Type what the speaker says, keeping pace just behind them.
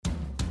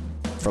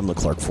From the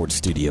Clark Ford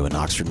Studio in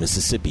Oxford,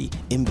 Mississippi,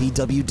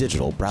 MBW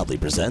Digital proudly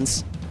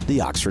presents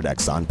the Oxford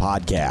Exxon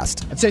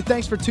Podcast. I'd say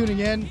thanks for tuning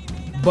in,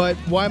 but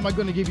why am I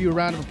going to give you a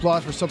round of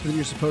applause for something that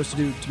you're supposed to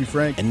do, to be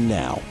frank? And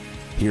now,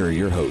 here are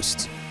your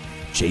hosts,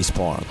 Chase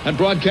Parham. And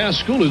broadcast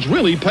school has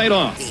really paid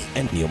off.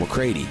 And Neal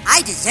McCready.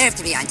 I deserve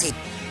to be on TV.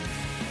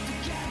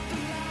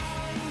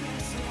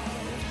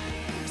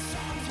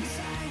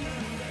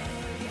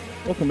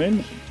 Welcome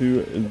in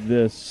to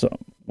this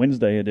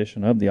Wednesday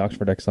edition of the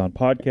Oxford Exxon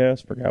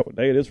Podcast. Forgot what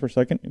day it is for a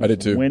second. I did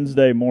too.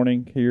 Wednesday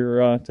morning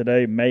here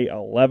today, May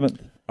 11th.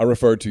 I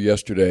referred to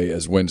yesterday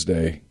as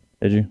Wednesday.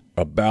 Did you?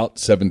 About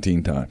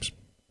 17 times.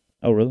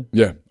 Oh, really?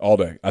 Yeah, all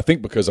day. I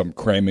think because I'm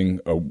cramming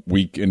a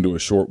week into a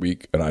short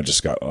week, and I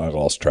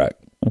lost track.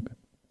 Okay.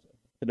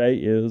 Today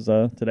is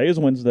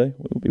Wednesday.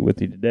 We'll be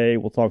with you today.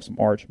 We'll talk some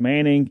Arch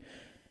Manning.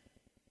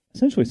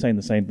 Essentially saying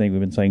the same thing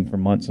we've been saying for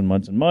months and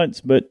months and months,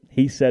 but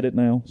he said it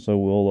now, so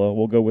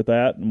we'll go with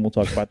that, and we'll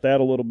talk about that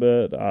a little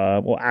bit.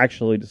 We'll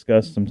actually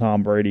discuss some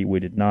Tom Brady.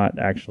 We did not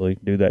actually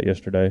do that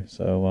yesterday,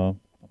 so I'm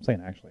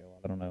saying actually a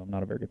lot. I don't know. I'm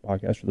not a very good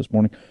podcaster this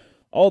morning.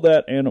 All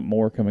that and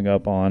more coming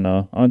up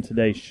on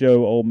today's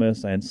show. Ole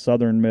Miss and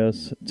Southern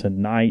Miss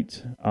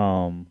tonight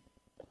from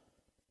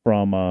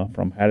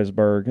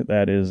Hattiesburg.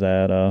 That is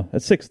at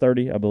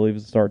 6:30, I believe,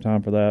 is the start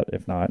time for that.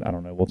 If not, I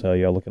don't know. We'll tell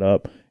you. I'll look it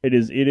up. It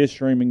is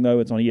streaming though.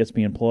 It's on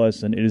ESPN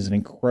Plus, and it is an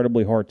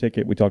incredibly hard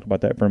ticket. We talked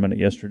about that for a minute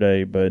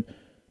yesterday, but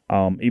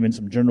even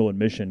some general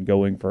admission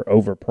going for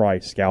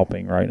overpriced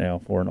scalping right now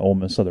for an Ole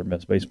Miss Southern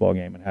Miss baseball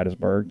game in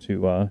Hattiesburg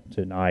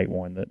tonight,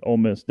 one that Ole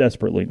Miss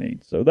desperately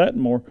needs. So that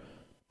and more.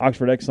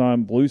 Oxford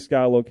Exxon, Blue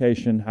Sky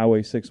location,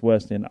 Highway 6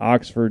 West in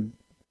Oxford.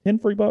 10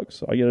 free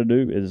bucks. All you got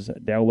to do is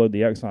download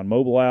the Exxon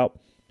mobile app.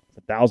 It's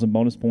 1,000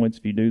 bonus points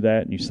if you do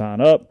that and you sign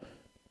up.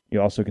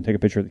 You also can take a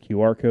picture of the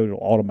QR code. It'll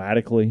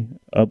automatically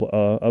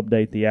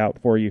update the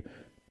app for you.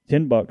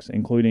 $10,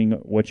 including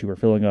what you are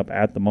filling up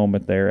at the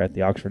moment there at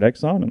the Oxford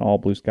Exxon and all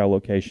Blue Sky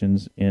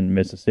locations in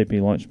Mississippi.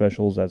 Lunch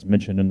specials, as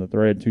mentioned in the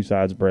thread, 2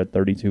 sides bread,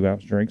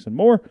 32-ounce drinks, and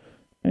more.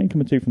 And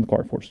coming to you from the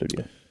Clark Ford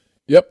Studio.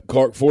 Yep,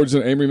 Clark Ford's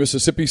in Amory,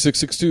 Mississippi.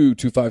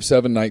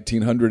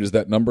 662-257-1900 is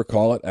that number.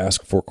 Call it.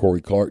 Ask for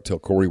Corey Clark. Tell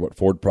Corey what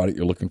Ford product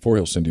you're looking for.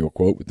 He'll send you a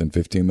quote within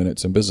 15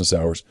 minutes in business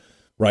hours.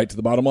 Right to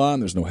the bottom line.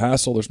 There's no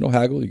hassle. There's no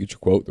haggle. You get your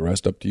quote. The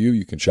rest up to you.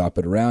 You can shop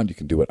it around. You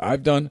can do what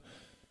I've done.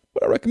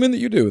 What I recommend that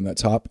you do, and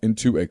that's hop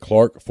into a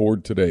Clark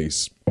Ford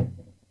today's.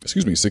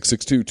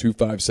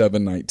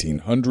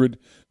 662-257-1900.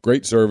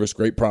 Great service,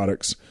 great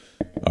products.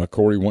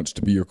 Corey wants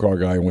to be your car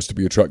guy. He wants to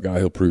be a truck guy.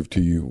 He'll prove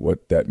to you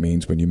what that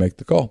means when you make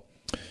the call.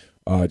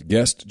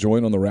 Guest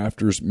join on the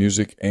Rafters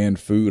Music and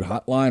Food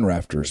Hotline.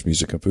 Rafters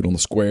Music and Food on the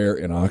Square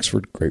in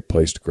Oxford. Great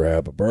place to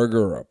grab a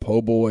burger, a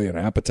po' boy, an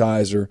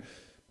appetizer.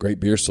 Great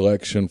beer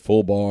selection,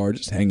 full bar.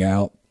 Just hang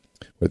out.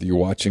 Whether you're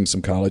watching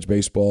some college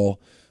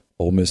baseball,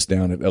 Ole Miss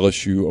down at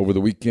LSU over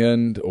the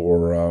weekend,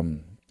 or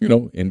NBA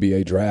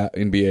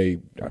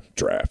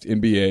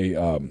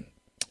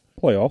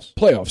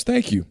playoffs.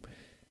 Thank you.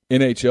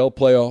 NHL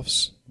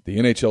playoffs. The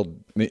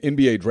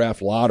NBA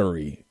draft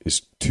lottery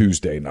is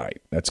Tuesday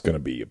night. That's going to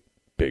be a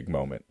big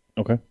moment.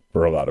 Okay.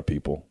 For a lot of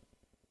people.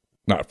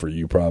 Not for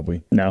you,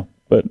 probably. No,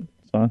 but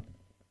it's fine.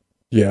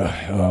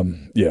 Yeah.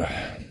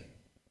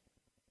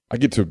 I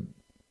get to,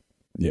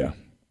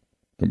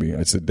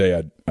 it's a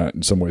day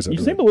in some ways. You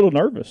seem a little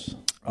nervous.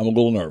 I'm a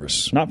little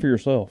nervous. Not for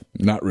yourself.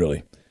 Not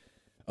really.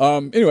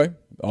 Anyway,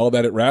 all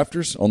that at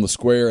Rafters on the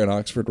Square in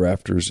Oxford,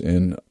 Rafters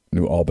in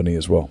New Albany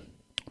as well.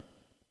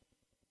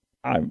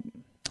 I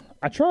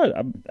tried.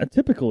 I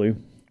typically,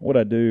 what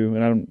I do,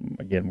 and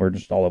again, we're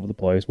just all over the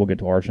place. We'll get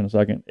to Arch in a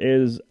second,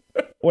 is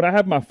when I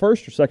have my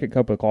first or second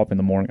cup of coffee in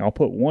the morning, I'll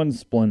put one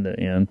Splenda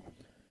in.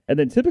 And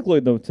then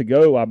typically the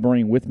to-go I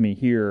bring with me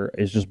here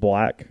is just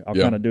black. I'll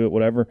kind of do it,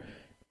 whatever.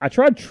 I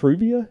tried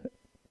Truvia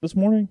this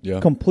morning.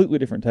 Yeah. Completely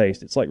different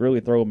taste. It's like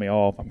really throwing me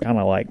off. I'm kind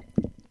of like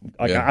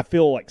I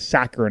feel like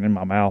saccharin in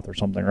my mouth or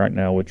something right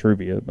now with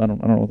Truvia. I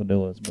don't know what the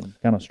deal is, but I'm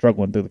kind of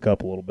struggling through the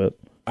cup a little bit.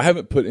 I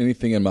haven't put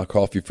anything in my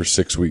coffee for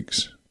 6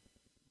 weeks.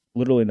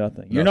 Literally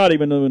nothing. You're not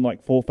even doing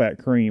like full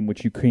fat cream,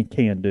 which you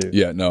can do.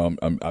 Yeah, no,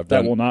 I've done.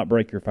 That will not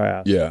break your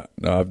fast. Yeah,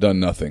 no, I've done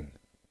nothing.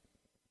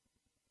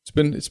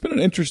 It's been an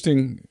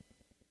interesting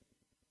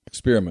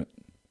experiment.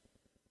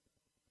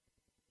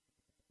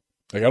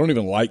 Like, I don't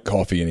even like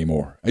coffee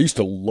anymore. I used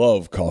to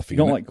love coffee. You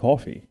don't like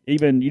coffee?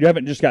 Even you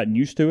haven't just gotten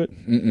used to it?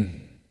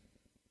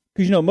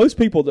 Because, most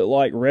people that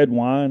like red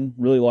wine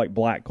really like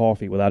black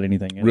coffee without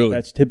anything in it. Really?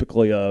 That's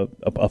typically a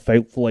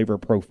flavor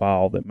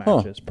profile that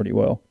matches pretty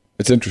well.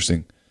 It's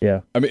interesting.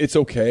 Yeah. I mean, it's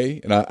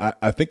okay, and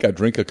I think I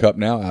drink a cup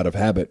now out of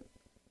habit.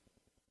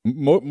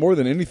 More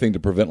than anything to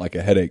prevent, like,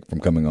 a headache from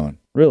coming on.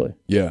 Really?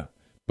 Yeah.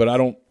 But I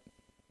don't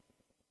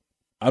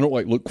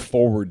like look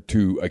forward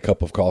to a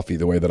cup of coffee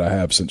the way that I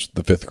have since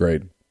the 5th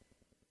grade.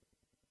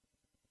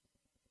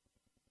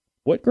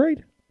 What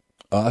grade?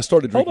 I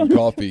started drinking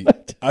coffee.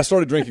 I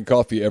started drinking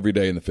coffee every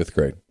day in the 5th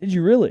grade. Did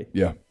you really?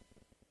 Yeah.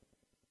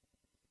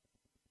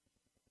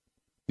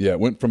 Yeah, it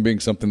went from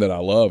being something that I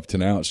loved to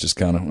now it's just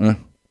kind of,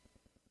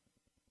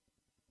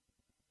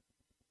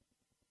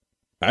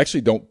 I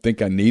actually don't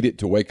think I need it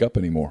to wake up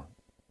anymore.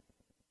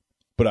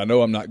 But I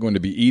know I'm not going to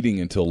be eating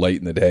until late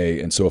in the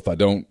day, and so if I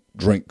don't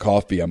drink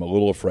coffee, I'm a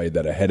little afraid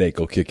that a headache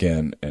will kick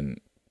in, and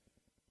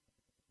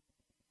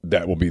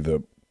that will be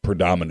the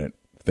predominant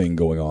thing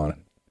going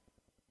on.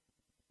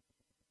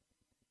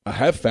 I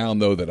have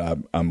found, though, that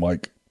I'm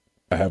like,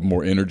 I have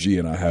more energy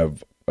and I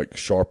have like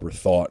sharper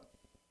thought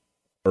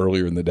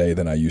earlier in the day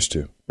than I used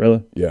to.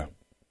 Really? Yeah.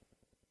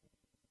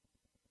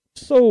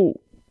 So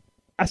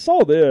I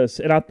saw this,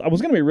 and I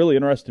was going to be really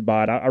interested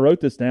by it. I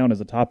wrote this down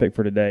as a topic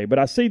for today, but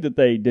I see that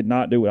they did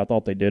not do what I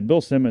thought they did.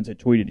 Bill Simmons had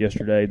tweeted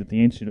yesterday that the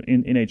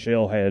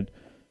NHL had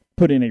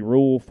put in a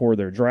rule for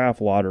their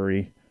draft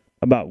lottery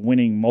about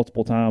winning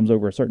multiple times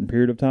over a certain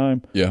period of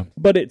time. Yeah.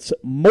 But it's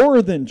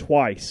more than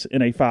twice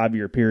in a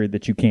 5-year period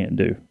that you can't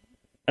do.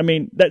 I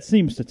mean, that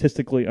seems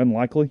statistically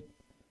unlikely.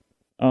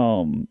 I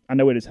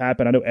know it has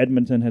happened. I know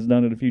Edmonton has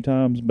done it a few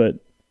times, but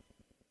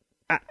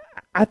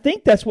I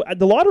think that's what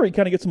the lottery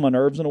kind of gets on my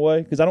nerves in a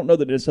way, because I don't know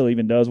that it necessarily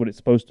even does what it's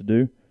supposed to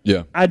do.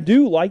 Yeah. I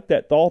do like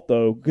that thought,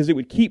 though, because it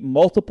would keep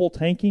multiple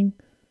tanking.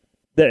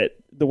 That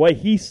the way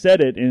he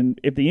said it, and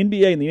if the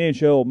NBA and the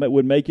NHL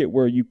would make it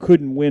where you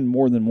couldn't win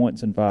more than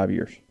once in 5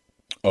 years.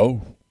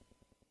 Oh.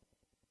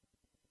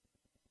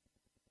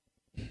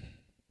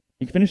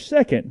 You can finish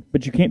second,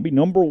 but you can't be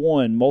number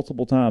one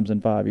multiple times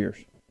in 5 years.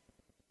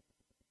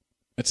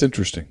 That's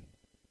interesting.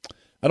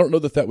 I don't know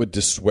that would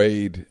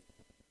dissuade,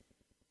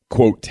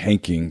 quote,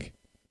 tanking.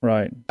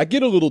 Right. I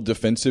get a little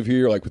defensive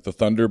here, like with the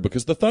Thunder,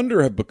 because the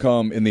Thunder have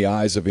become, in the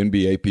eyes of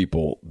NBA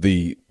people,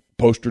 the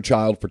poster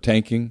child for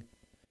tanking.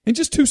 And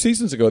just 2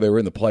 seasons ago, they were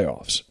in the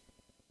playoffs.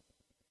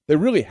 They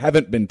really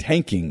haven't been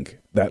tanking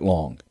that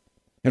long.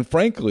 And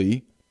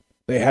frankly,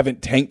 they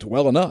haven't tanked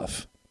well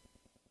enough.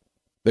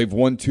 They've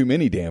won too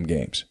many damn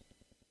games.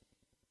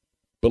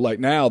 But like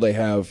now, they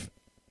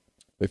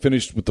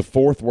finished with the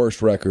 4th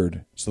worst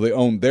record, so they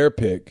own their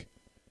pick,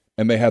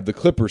 and they have the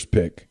Clippers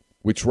pick,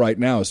 which right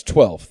now is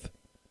 12th.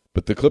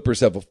 But the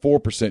Clippers have a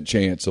 4%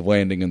 chance of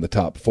landing in the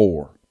top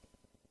 4.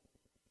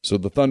 So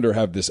the Thunder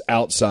have this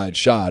outside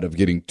shot of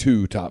getting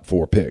 2 top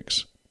 4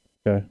 picks.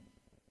 Okay.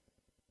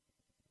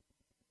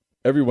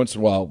 Every once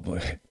in a while,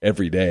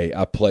 every day,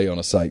 I play on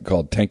a site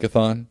called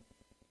Tankathon,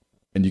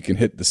 and you can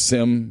hit the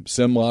sim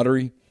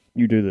lottery.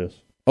 You do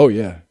this. Oh,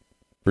 yeah,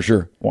 for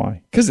sure.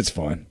 Why? Because it's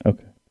fun.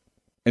 Okay.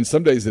 And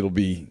some days it'll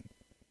be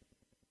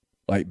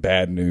like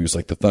bad news,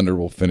 like the Thunder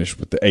will finish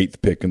with the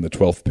 8th pick and the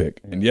 12th pick.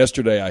 Yeah. And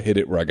yesterday I hit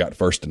it where I got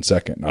 1st and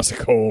 2nd, and I was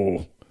like,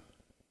 oh,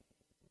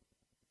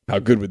 how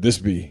good would this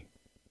be?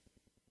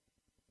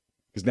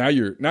 Because now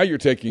you're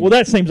taking. Well,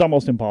 that seems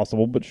almost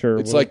impossible, but sure.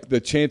 It's like the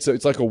chance.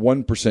 It's like a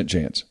 1%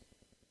 chance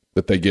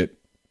that they get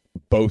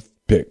both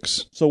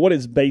picks. So what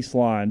is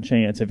baseline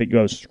chance if it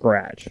goes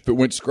scratch? If it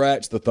went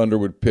scratch, the Thunder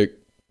would pick.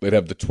 They'd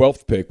have the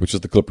 12th pick, which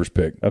is the Clippers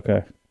pick.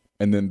 Okay.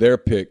 And then their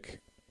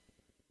pick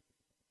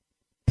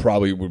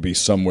probably would be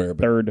somewhere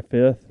 3rd to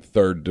 5th.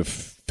 3rd to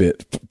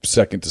 5th,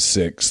 2nd to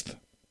 6th.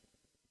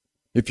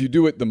 If you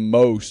do it the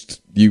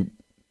most, you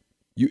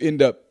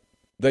end up.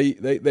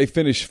 They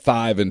finish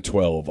 5 and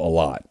 12 a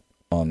lot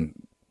on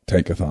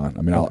Tankathon.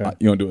 I mean, okay.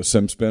 You want to do a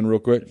sim spin real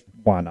quick?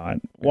 Why not?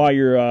 While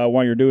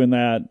you're doing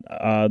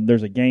that,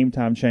 there's a game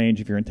time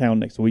change if you're in town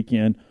next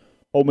weekend.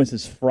 Ole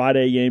Miss's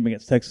Friday game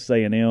against Texas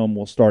A&M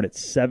will start at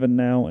 7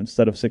 now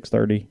instead of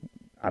 6:30.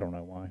 I don't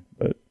know why,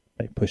 but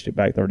they pushed it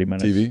back 30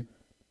 minutes. TV?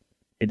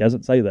 It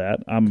doesn't say that.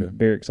 I'm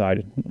very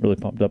excited, really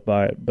pumped up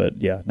by it. But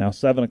yeah, now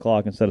 7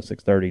 o'clock instead of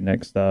 6:30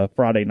 next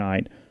Friday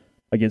night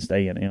against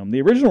A&M.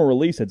 The original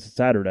release said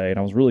Saturday, and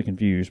I was really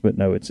confused, but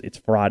no, it's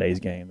Friday's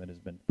game that has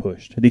been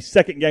pushed. The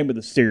second game of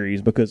the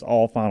series, because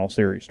all final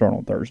series start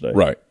on Thursday.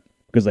 Right.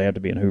 Because they have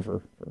to be in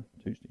Hoover for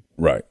Tuesday.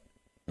 Right.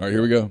 All right,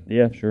 here we go.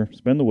 Yeah, sure.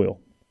 Spin the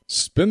wheel.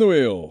 Spin the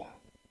wheel.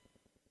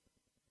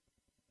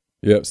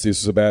 Yep, see,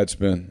 this is a bad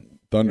spin.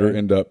 Thunder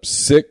end up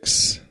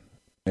 6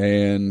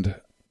 and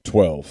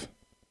 12.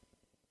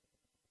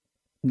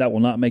 That will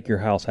not make your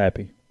house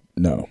happy.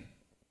 No.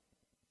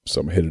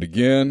 So I'm going to hit it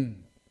again.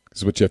 This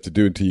is what you have to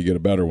do until you get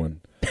a better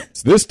one.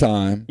 So this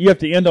time... You have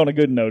to end on a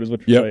good note is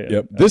what you're saying.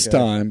 Yep. This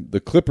time, the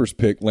Clippers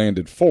pick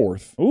landed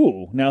 4th.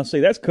 Ooh, now see,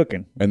 that's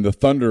cooking. And the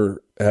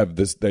Thunder have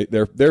this...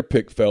 Their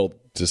pick fell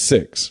to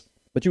 6.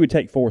 But you would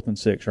take 4th and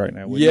 6 right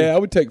now, wouldn't you? Yeah, I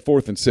would take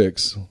 4th and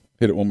 6.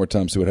 Hit it one more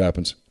time, see what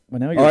happens. Well,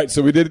 now all right,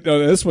 so we did...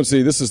 this one,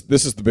 see, this is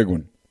the big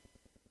one.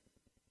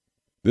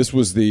 This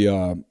was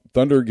the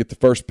Thunder get the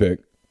first pick,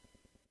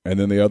 and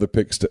then the other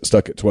pick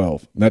stuck at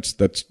 12. And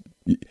that's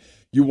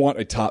you want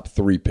a top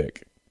 3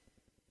 pick.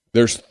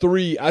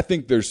 I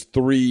think there's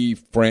 3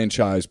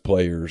 franchise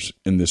players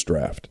in this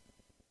draft.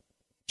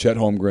 Chet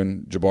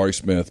Holmgren, Jabari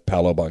Smith,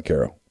 Paolo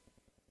Banchero.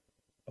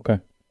 Okay.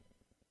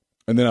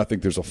 And then I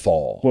think there's a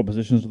fall. What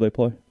positions do they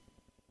play?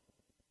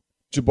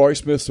 Jabari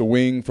Smith's a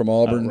wing from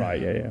Auburn.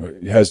 Right, yeah.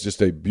 He has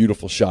just a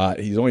beautiful shot.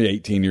 He's only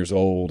 18 years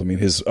old. I mean,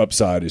 his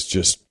upside is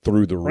just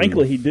through the roof.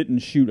 Frankly, he didn't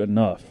shoot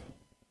enough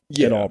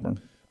at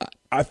Auburn.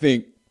 I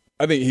think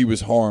he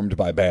was harmed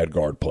by bad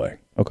guard play.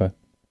 Okay.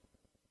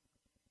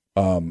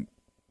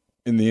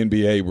 in the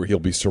NBA where he'll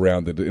be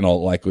surrounded in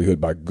all likelihood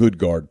by good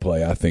guard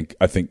play, I think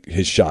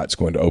his shot's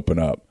going to open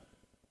up,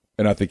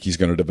 and I think he's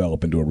going to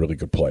develop into a really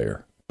good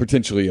player,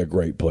 potentially a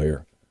great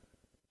player.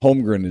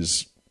 Holmgren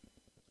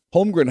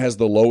has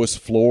the lowest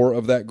floor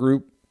of that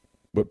group,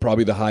 but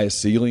probably the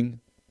highest ceiling.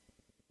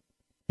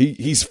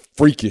 He's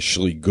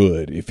freakishly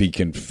good if he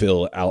can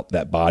fill out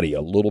that body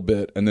a little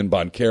bit, and then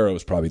Boncaro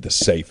is probably the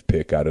safe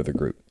pick out of the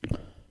group.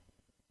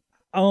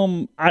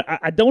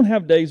 I don't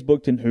have days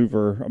booked in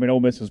Hoover. I mean, Ole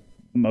Miss is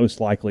most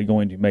likely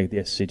going to make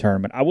the SEC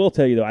tournament. I will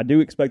tell you, though, I do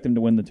expect them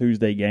to win the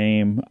Tuesday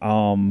game.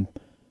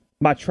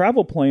 My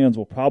travel plans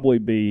will probably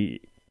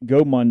be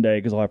go Monday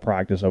because I'll have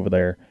practice over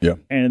there. Yeah.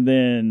 And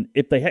then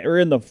if they are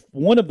in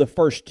one of the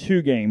first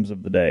two games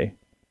of the day,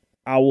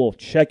 I will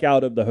check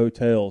out of the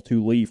hotel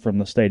to leave from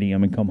the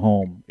stadium and come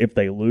home if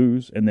they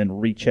lose, and then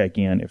recheck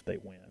in if they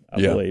win.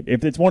 I believe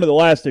if it's one of the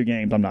last two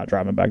games, I'm not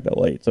driving back that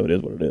late, so it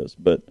is what it is.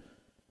 But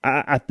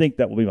I think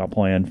that will be my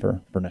plan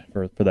for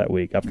that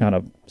week. I've kind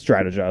of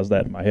strategized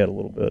that in my head a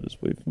little bit as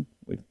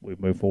we've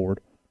moved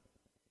forward.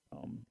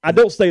 I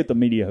don't stay at the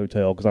media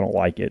hotel because I don't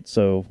like it,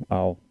 so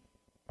I'll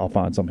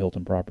find some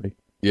Hilton property.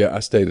 Yeah, I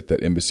stayed at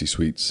that Embassy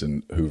Suites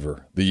in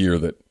Hoover the year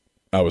that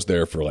I was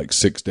there for like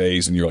 6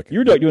 days, and you're like, you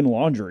were doing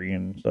laundry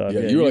and stuff.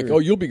 Yeah, you were like, oh,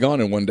 you'll be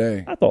gone in one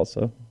day. I thought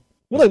so.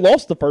 Well, they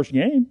lost the first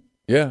game.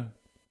 Yeah,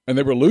 and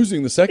they were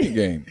losing the second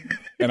game,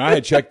 and I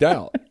had checked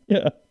out.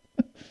 Yeah.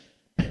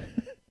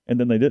 And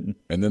then they didn't.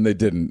 And then they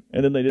didn't.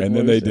 And then they didn't. And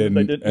then they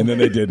didn't. And then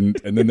they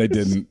didn't. And then they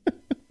didn't.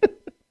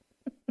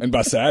 And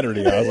by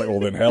Saturday, I was like,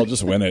 well, then hell,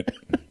 just win it.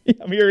 Yeah,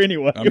 I'm here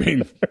anyway. I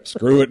mean,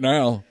 screw it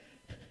now.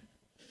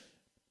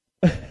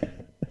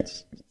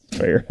 That's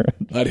fair.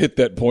 I'd hit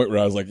that point where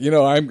I was like,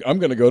 I'm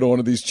going to go to one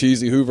of these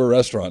cheesy Hoover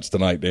restaurants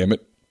tonight, damn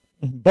it.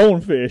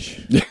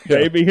 Bonefish.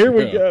 Baby, here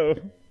we go.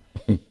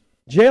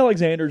 Jay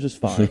Alexander's is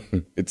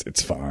fine.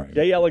 It's fine.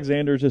 Jay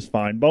Alexander's is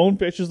fine.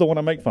 Bonefish is the one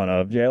I make fun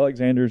of. Jay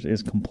Alexander's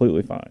is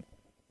completely fine.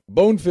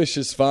 Bonefish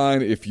is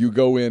fine if you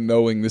go in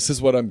knowing this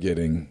is what I'm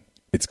getting.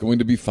 It's going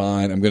to be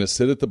fine. I'm going to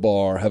sit at the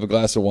bar, have a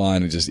glass of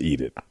wine, and just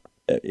eat it.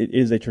 It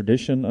is a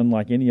tradition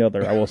unlike any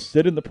other. I will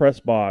sit in the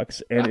press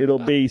box, and it'll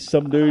be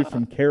some dude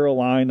from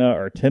Carolina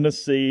or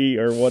Tennessee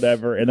or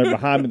whatever, and they're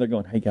behind me. They're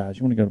going, hey, guys,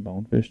 you want to go to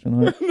Bonefish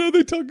tonight? No,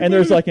 they talk about and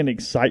there's it. like an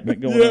excitement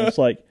going on. It's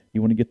like,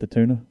 you want to get the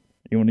tuna?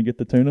 You want to get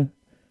the tuna?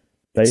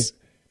 It's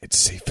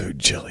seafood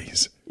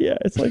chilies. Yeah,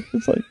 it's like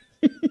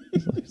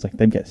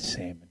they've got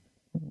salmon.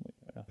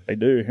 They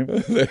do.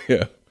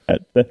 Yeah.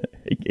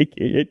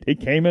 It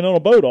came in on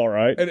a boat, all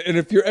right. And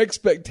if your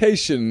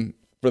expectation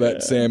for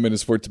that salmon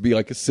is for it to be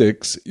like a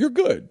 6, you're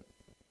good.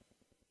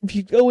 If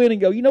you go in and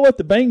go, you know what,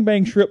 the Bang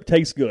Bang shrimp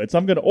tastes good, so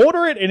I'm going to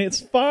order it, and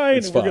it's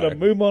fine, and we're going to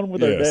move on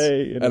with our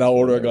day. And I'll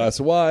order a glass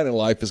of wine, and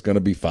life is going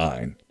to be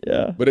fine.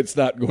 Yeah. But it's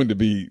not going to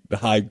be the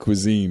high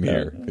cuisine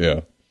here.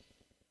 Yeah.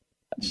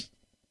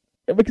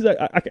 Because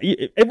I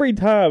every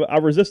time I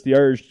resist the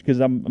urge because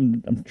I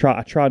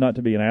try not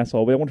to be an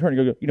asshole, but I want to turn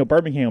and go,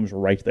 Birmingham's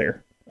right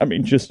there. I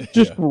mean, just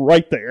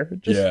right there.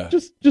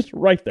 Just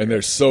right there. And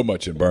there's so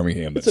much in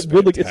Birmingham that's it's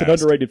an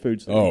underrated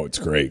food city. Oh, it's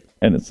great.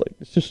 And it's like,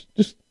 it's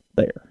just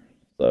there.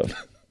 So,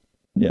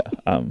 yeah.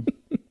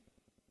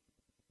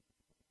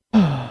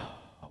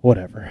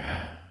 Whatever.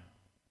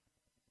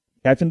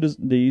 Captain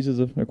D's is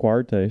an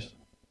acquired taste.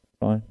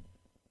 Fine.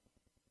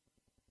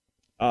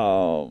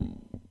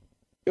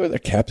 It was a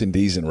Captain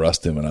D's in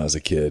Ruston when I was a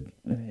kid.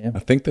 Yeah. I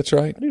think that's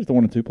right. I think it was the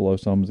 1 and Tupelo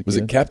some as a kid. Was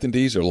it Captain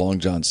D's or Long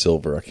John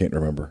Silver? I can't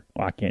remember.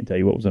 Well, I can't tell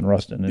you what was in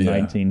Ruston in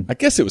 1986. I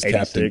guess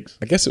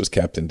it was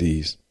Captain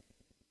D's.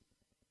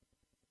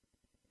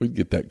 We'd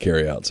get that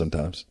carry out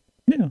sometimes.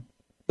 Yeah.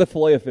 The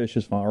fillet of fish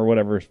is fine, or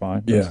whatever is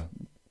fine. Yeah.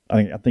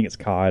 I think it's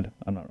cod.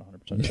 I'm not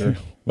 100% sure.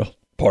 Well,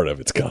 part of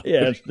it's cod.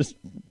 Yeah, it's just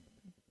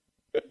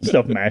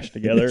stuff mashed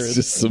together. It's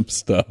just some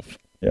stuff.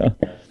 Yeah.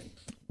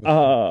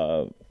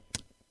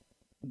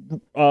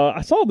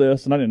 I saw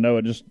this, and I didn't know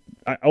it.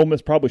 Ole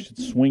Miss probably should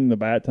swing the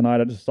bat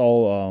tonight. I just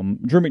saw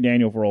Drew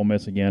McDaniel for Ole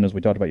Miss again, as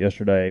we talked about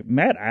yesterday.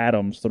 Matt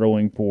Adams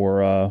throwing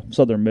for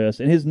Southern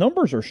Miss, and his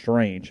numbers are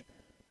strange.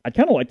 I'd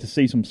kind of like to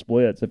see some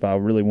splits if I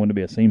really wanted to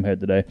be a seamhead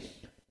today.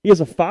 He has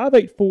a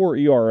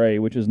 5.84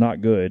 ERA, which is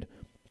not good,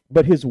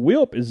 but his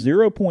WHIP is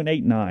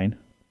 0.89.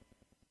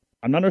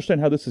 I'm not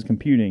understanding how this is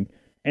computing,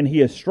 and he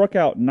has struck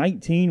out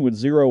 19 with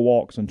 0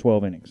 walks in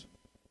 12 innings.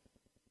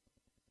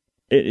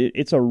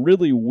 It's a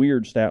really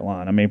weird stat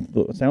line. I mean,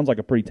 it sounds like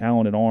a pretty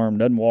talented arm.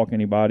 Doesn't walk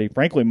anybody.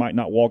 Frankly, might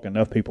not walk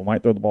enough people.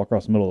 Might throw the ball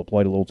across the middle of the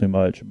plate a little too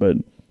much. But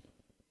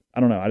I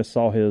don't know. I just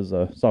saw his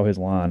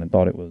line and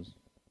thought it was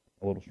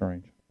a little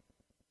strange.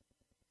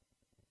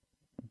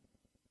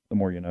 The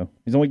more you know.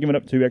 He's only given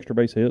up 2 extra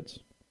base hits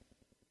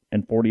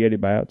and 48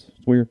 at bats.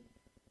 It's weird.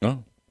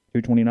 Oh.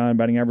 229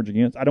 batting average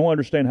against. I don't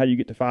understand how you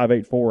get to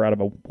 5.84 out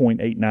of a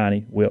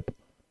 .890 WHIP.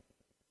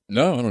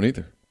 No, I don't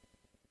either.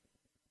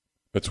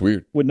 That's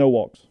weird. With no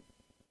walks.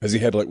 Has he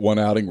had like one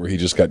outing where he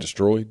just got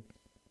destroyed?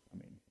 I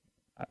mean,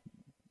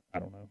 I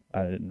don't know.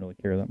 I didn't really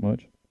care that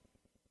much.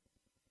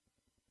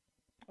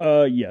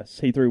 Yes,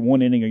 he threw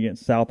 1 inning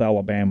against South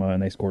Alabama,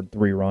 and they scored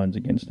 3 runs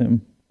against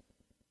him.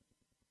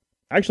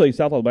 Actually,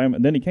 South Alabama.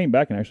 And then he came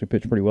back and actually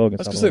pitched pretty well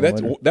against South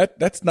Alabama.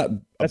 That's not.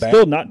 That's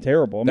still not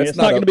terrible. I mean, it's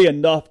not going to be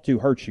enough to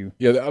hurt you.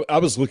 Yeah, I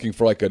was looking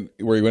for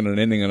where he went an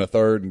inning and a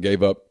third and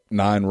gave up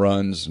 9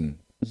 runs and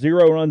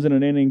 0 runs in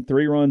an inning,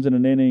 3 runs in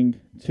an inning,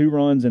 2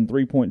 runs in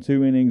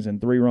 3.2 innings,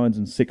 and 3 runs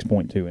in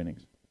 6.2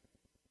 innings.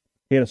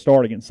 He had a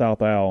start against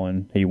South Al,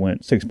 and he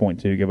went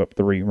 6.2, gave up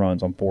 3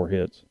 runs on 4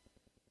 hits.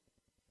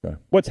 Okay.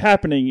 What's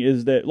happening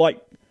is that,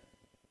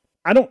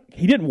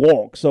 he didn't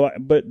walk,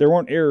 but there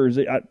weren't errors.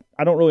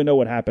 I don't really know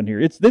what happened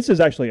here. This is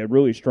actually a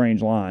really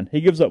strange line.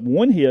 He gives up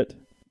 1 hit,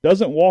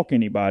 doesn't walk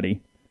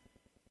anybody.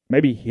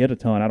 Maybe he hit a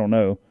ton, I don't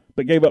know,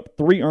 but gave up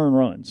 3 earned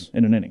runs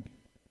in an inning.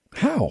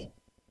 How?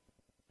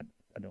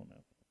 I don't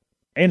know.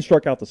 And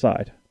struck out the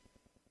side.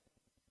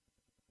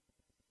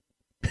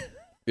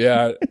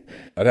 Yeah,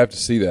 I'd have to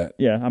see that.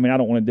 Yeah, I mean, I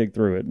don't want to dig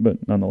through it, but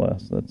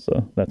nonetheless,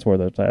 that's where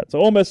that's at. So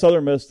Ole Miss,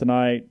 Southern Miss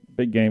tonight,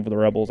 big game for the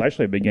Rebels.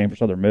 Actually, a big game for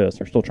Southern Miss.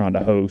 They're still trying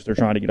to host. They're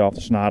trying to get off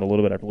the schneid a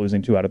little bit after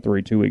losing 2 out of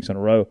 3 2 weeks in a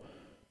row.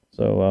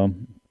 So,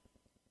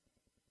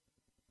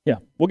 yeah,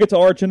 we'll get to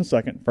Arch in a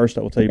second. First,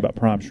 I will tell you about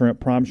Prime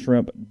Shrimp,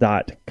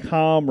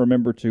 primeshrimp.com.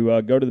 Remember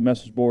to go to the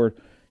message board,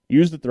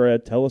 use the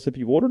thread, tell us if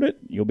you've ordered it.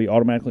 You'll be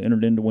automatically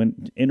entered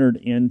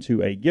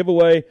into a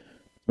giveaway.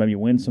 Maybe you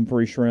win some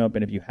free shrimp,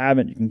 and if you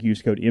haven't, you can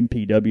use code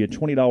MPW,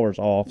 $20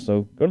 off.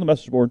 So go to the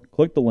message board,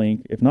 click the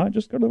link. If not,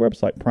 just go to the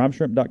website,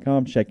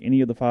 primeshrimp.com, check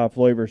any of the 5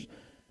 flavors,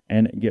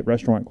 and get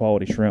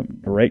restaurant-quality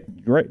shrimp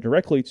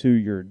directly to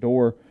your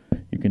door.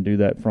 You can do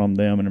that from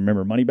them. And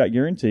remember, money-back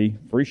guarantee,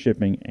 free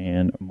shipping,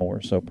 and more.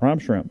 So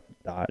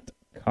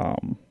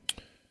primeshrimp.com.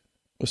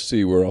 Let's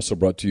see. We're also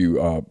brought to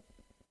you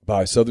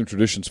by Southern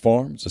Traditions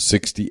Farm. It's a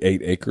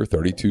 68-acre,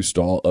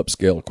 32-stall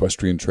upscale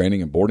equestrian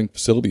training and boarding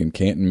facility in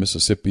Canton,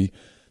 Mississippi.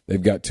 They've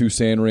got 2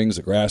 sand rings,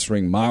 a grass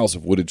ring, miles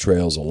of wooded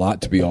trails, a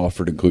lot to be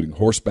offered, including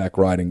horseback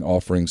riding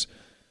offerings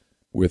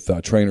with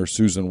trainer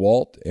Susan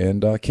Walt,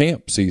 and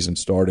camp season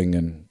starting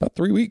in about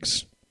 3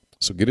 weeks.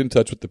 So get in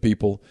touch with the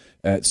people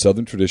at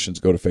Southern Traditions.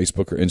 Go to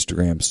Facebook or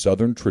Instagram,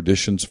 Southern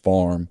Traditions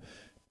Farm,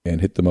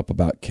 and hit them up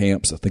about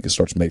camps. I think it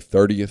starts May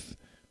 30th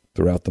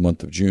throughout the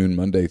month of June,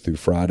 Monday through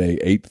Friday,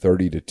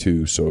 8:30 to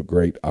 2. So a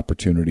great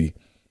opportunity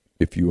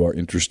if you are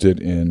interested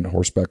in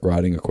horseback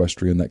riding,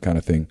 equestrian, that kind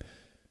of thing,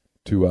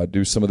 to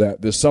do some of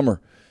that this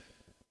summer.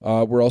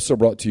 We're also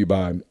brought to you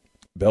by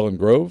Bell &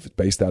 Grove,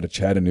 based out of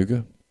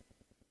Chattanooga.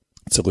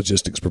 It's a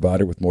logistics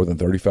provider with more than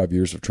 35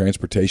 years of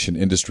transportation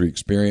industry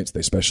experience.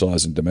 They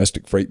specialize in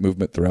domestic freight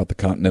movement throughout the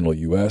continental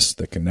U.S.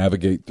 that can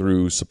navigate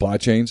through supply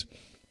chains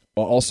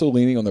while also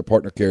leaning on their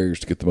partner carriers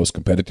to get the most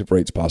competitive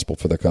rates possible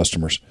for their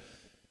customers.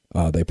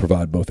 They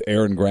provide both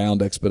air and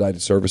ground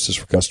expedited services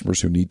for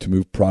customers who need to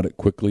move product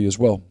quickly as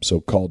well.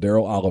 So call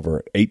Daryl Oliver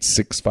at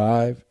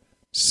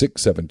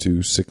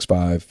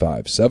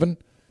 865-672-6557.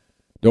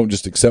 Don't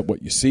just accept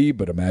what you see,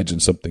 but imagine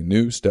something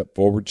new. Step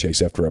forward,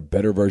 chase after a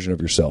better version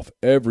of yourself.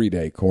 Every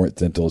day, Corinth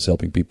Dental is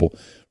helping people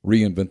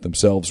reinvent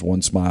themselves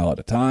one smile at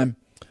a time.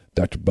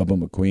 Dr. Bubba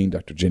McQueen,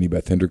 Dr. Jenny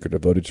Beth Hendrick are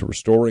devoted to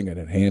restoring and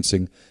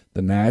enhancing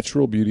the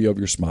natural beauty of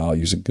your smile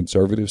using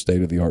conservative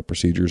state-of-the-art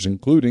procedures,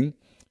 including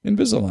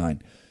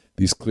Invisalign.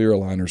 These clear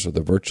aligners are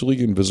the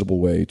virtually invisible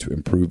way to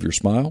improve your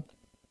smile.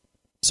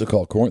 So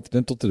call Corinth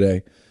Dental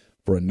today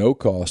for a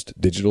no-cost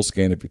digital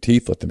scan of your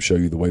teeth. Let them show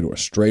you the way to a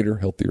straighter,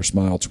 healthier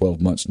smile. 12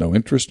 months, no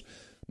interest,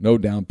 no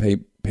down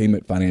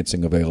payment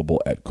financing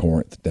available at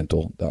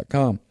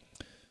corinthdental.com.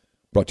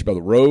 Brought to you by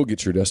The Rogue.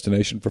 It's your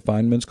destination for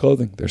fine men's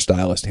clothing. Their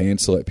stylists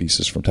hand-select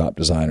pieces from top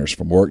designers.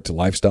 From work to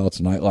lifestyle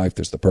to nightlife,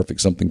 there's the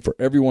perfect something for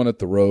everyone at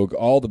The Rogue.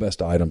 All the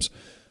best items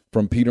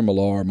from Peter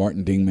Millar,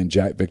 Martin Dingman,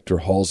 Jack Victor,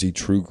 Halsey,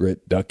 True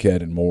Grit,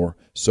 Duckhead, and more.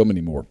 So many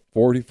more.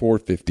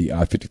 4450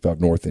 I-55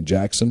 North in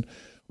Jackson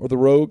or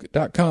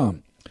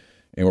therogue.com.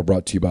 And we're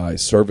brought to you by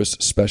Service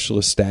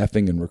Specialist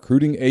Staffing and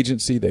Recruiting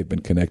Agency. They've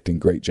been connecting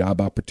great job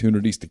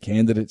opportunities to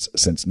candidates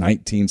since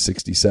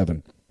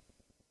 1967.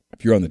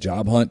 If you're on the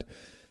job hunt,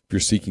 if you're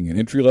seeking an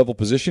entry-level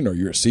position or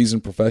you're a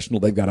seasoned professional,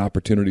 they've got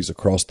opportunities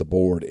across the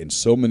board in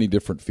so many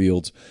different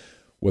fields.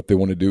 What they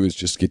want to do is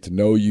just get to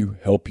know you,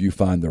 help you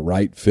find the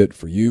right fit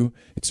for you.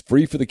 It's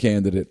free for the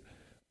candidate.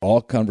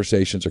 All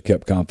conversations are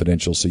kept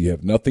confidential, so you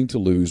have nothing to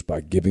lose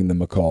by giving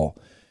them a call.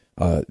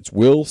 It's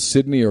Will,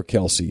 Sydney, or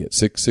Kelsey at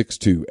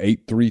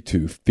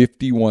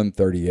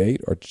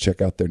 662-832-5138, or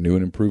check out their new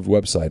and improved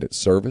website at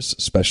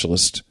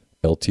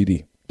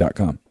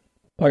servicespecialistltd.com.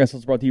 Podcast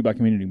is brought to you by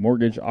Community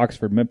Mortgage,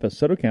 Oxford, Memphis,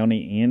 Soto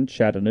County, and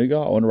Chattanooga.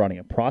 All underwriting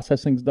and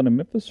processing is done in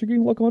Memphis. You're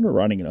getting local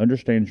underwriting and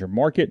understands your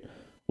market.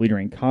 Leader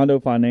in condo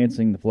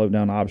financing, the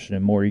float-down option,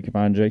 and more. You can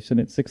find Jason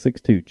at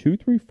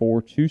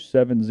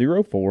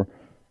 662-234-2704 or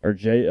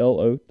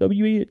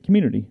JLOWE at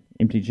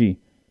communitymtg.com.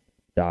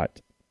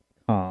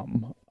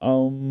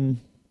 And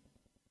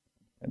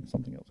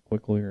something else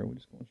quickly, or are we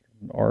just going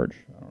straight into Arch?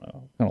 I don't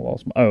know. Kind of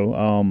lost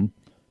my...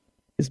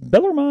 is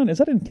Bellarmine, is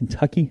that in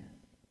Kentucky?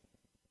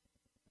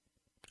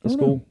 The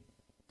school? Know.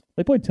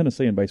 They played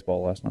Tennessee in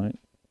baseball last night.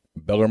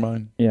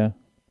 Bellarmine? Yeah.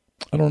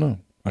 I don't know.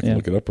 I can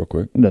look it up real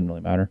quick. It doesn't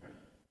really matter.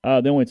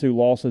 The only two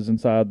losses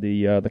inside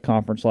the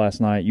conference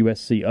last night: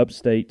 USC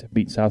Upstate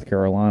beat South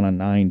Carolina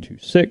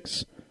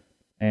 9-6,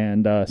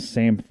 and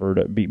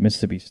Samford beat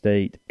Mississippi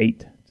State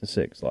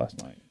 8-6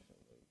 last night.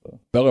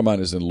 Bellarmine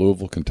is in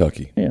Louisville,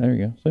 Kentucky. Yeah, there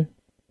you go. See,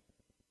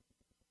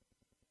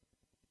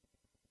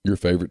 Your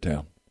favorite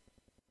town.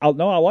 I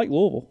like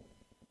Louisville.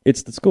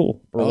 It's the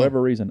school for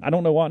whatever reason. I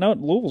don't know why. No,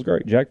 Louisville's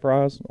great. Jack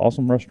Fry's,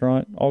 awesome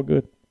restaurant, all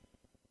good.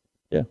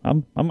 Yeah,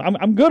 I'm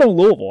good on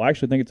Louisville. I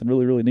actually think it's a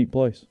really, really neat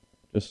place.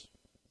 I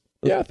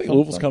think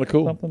Louisville's kind of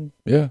cool. Something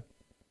Something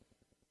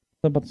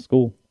about the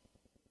school.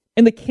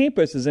 And the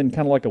campus is in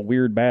kind of like a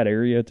weird, bad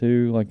area,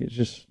 too. Like, it's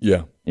just,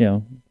 Yeah.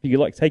 you could,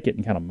 like, take it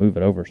and kind of move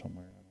it over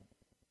somewhere.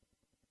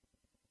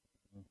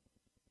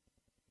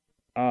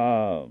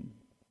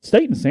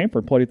 State and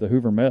Samford played at the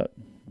Hoover Met.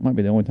 Might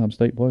be the only time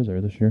State plays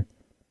there this year.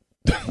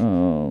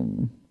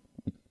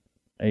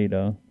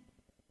 Ada.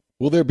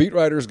 Will their beat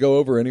writers go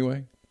over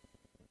anyway?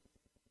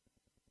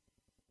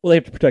 Well, they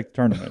have to protect the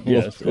tournament. Well,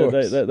 Yes, of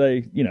course.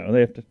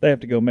 they have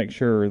to go make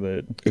sure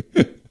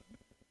that.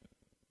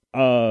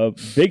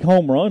 Big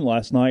home run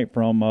last night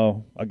from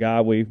a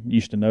guy we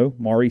used to know,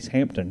 Maurice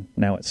Hampton,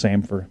 now at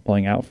Samford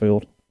playing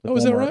outfield. The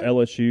Is that former right?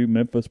 LSU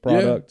Memphis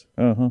product.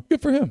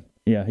 Good for him.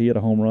 Yeah, he had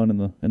a home run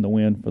in the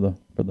win for the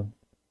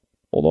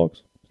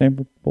Bulldogs.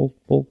 Samford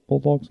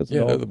Bulldogs. That's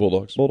Yeah, the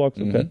Bulldogs. Bulldogs.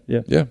 Okay. Mhm.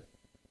 Yeah. Yeah.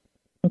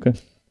 Okay.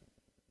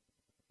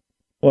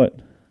 What?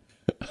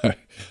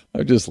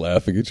 I'm just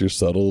laughing at your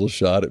subtle little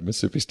shot at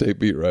Mississippi State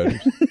beat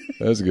writers.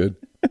 That's good.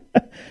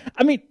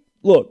 I mean,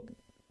 look.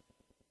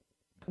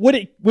 Would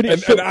it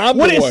And I'm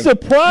would the it one.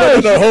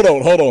 surprise? No,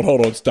 hold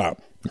on.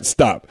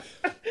 Stop.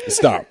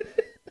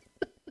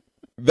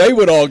 They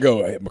would all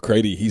go, hey,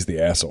 McCready, he's the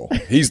asshole.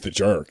 He's the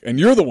jerk. And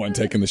you're the one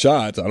taking the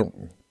shots. Go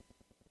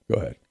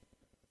ahead.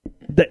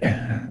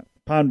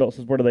 Pine Belt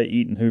says, where do they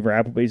eat in Hoover?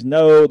 Applebee's?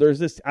 No, there's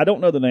this, I don't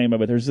know the name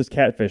of it. There's this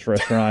catfish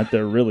restaurant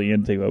they're really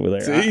into over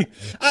there. See?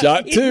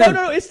 Shot two.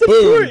 No, it's the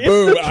boom, truth.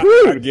 Boom. It's the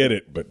truth. I get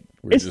it, but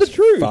It's the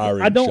truth.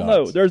 firing I don't shots.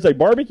 know. There's a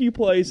barbecue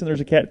place and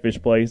there's a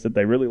catfish place that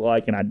they really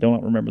like, and I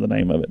don't remember the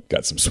name of it.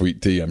 Got some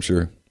sweet tea, I'm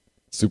sure.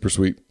 Super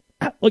sweet.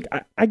 Look,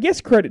 I guess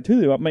credit to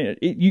them. I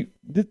mean,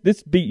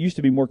 this beat used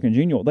to be more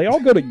congenial. They all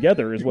go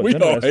together is what's We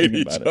all interesting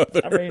hate each about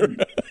it. other. I mean,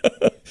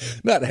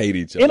 Not hate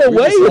each other. in a We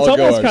way, just it's all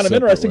go almost our kind of separate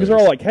interesting because ways. they're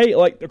all like, hey,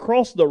 like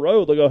across the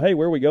road, they go, hey,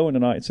 where are we going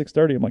tonight?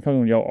 6:30. I'm like,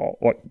 oh, y'all, all,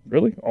 what,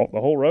 really? All,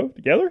 the whole road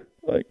together?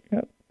 Like,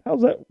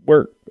 how's that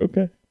work?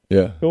 Okay,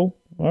 Yeah. cool.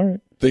 All right.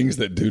 Things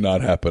that do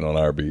not happen on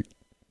our beat.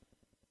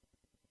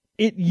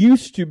 It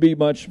used to be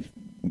much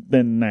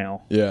than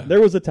now. Yeah. There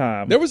was a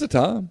time. There was a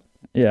time.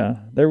 Yeah,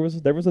 there was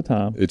a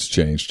time. It's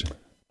changed.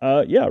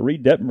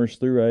 Reed Detmers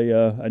threw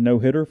a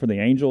no-hitter for the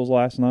Angels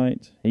last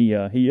night. He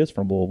is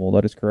from Louisville.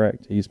 That is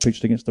correct. He's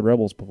pitched against the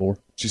Rebels before.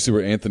 Did you see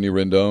where Anthony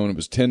Rendon, it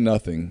was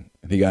 10-0,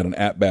 and he got an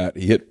at-bat.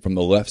 He hit from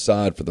the left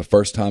side for the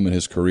first time in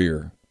his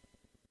career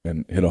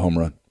and hit a home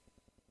run.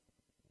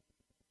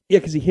 Yeah,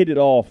 because he hit it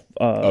off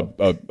A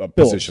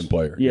position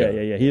player. Yeah.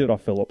 He hit it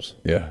off Phillips,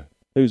 Yeah.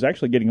 who's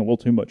actually getting a little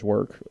too much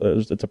work.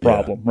 It's a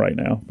problem right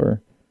now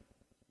for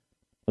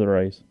the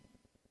Rays.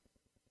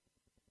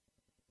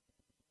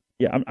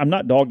 Yeah, I'm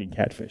not dogging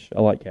catfish.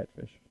 I like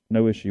catfish.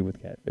 No issue with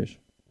catfish.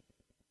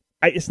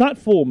 It's not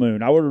full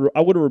moon. I would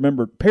have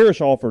remembered.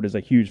 Parrish Alford is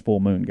a huge full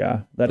moon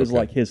guy. That is Okay.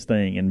 like his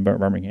thing in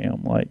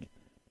Birmingham. Like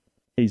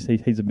he's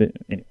a bit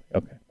anyway.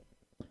 Okay.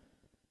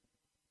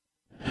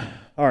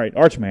 All right,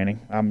 Arch Manning.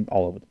 I'm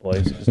all over the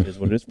place. It just is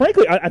what it is.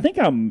 Frankly, I think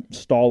I'm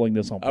stalling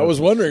this on purpose. I was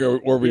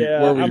wondering, were we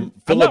I'm not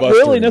filibustering?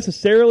 really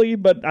necessarily,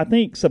 but I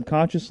think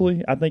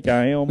subconsciously, I think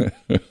I am.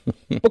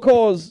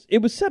 Because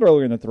it was said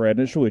earlier in the thread,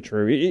 and it's really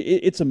true,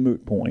 it's a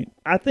moot point.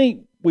 I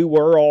think we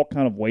were all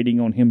kind of waiting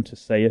on him to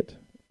say it.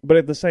 But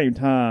at the same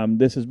time,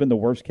 this has been the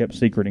worst-kept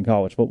secret in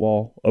college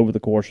football over the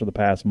course of the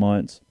past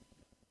months.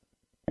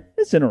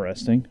 It's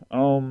interesting.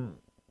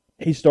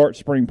 He starts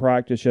spring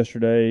practice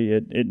yesterday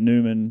at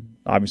Newman.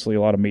 Obviously,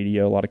 a lot of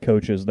media, a lot of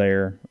coaches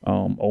there.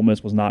 Ole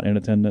Miss was not in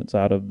attendance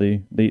out of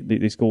the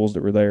schools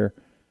that were there.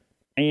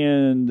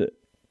 And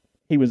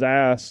he was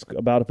asked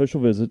about official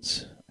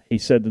visits. He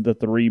said that the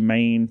three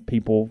main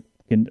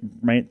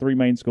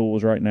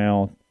schools right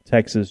now,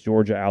 Texas,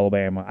 Georgia,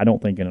 Alabama, I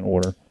don't think in an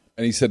order.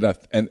 And he said,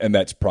 and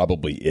that's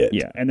probably it.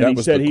 Yeah, and then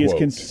he said he is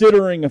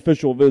considering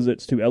official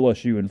visits to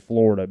LSU and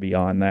Florida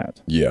beyond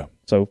that. Yeah.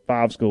 So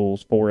 5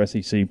 schools, 4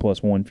 SEC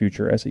plus 1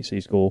 future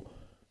SEC school.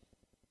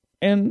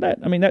 And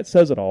that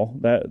says it all.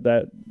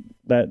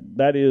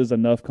 That is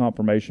enough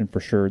confirmation for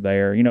sure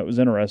there. You know, it was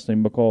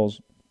interesting because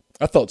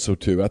I thought so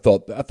too. I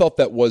thought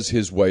that was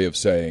his way of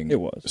saying it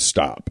was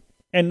stop.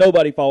 And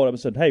nobody followed up and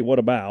said, "Hey, what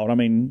about?" I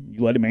mean,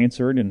 you let him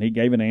answer it, and he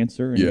gave an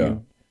answer. And Yeah. it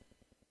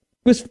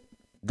was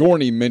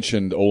Gorney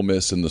mentioned Ole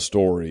Miss in the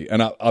story,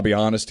 and I'll be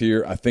honest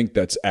here. I think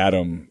that's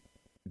Adam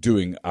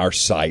doing our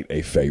site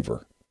a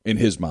favor in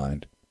his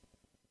mind.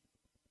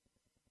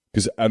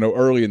 Because I know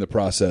early in the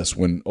process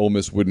when Ole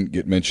Miss wouldn't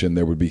get mentioned,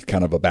 there would be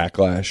kind of a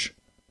backlash.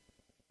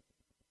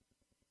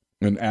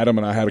 And Adam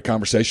and I had a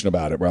conversation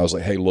about it where I was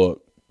like, hey,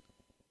 look,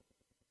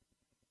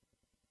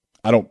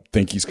 I don't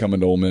think he's coming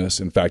to Ole Miss.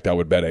 In fact, I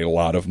would bet a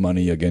lot of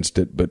money against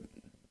it, but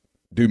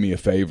do me a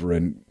favor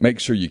and make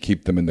sure you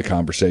keep them in the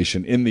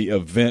conversation in the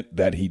event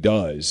that he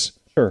does.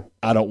 Sure.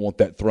 I don't want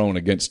that thrown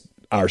against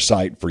our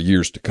site for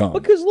years to come.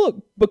 Because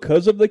look,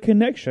 because of the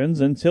connections,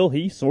 until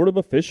he sort of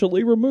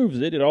officially removes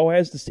it, it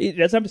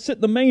doesn't have to sit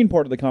in the main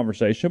part of the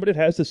conversation, but it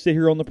has to sit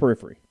here on the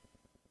periphery.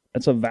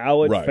 That's a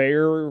valid,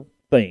 fair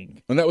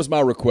thing. And that was my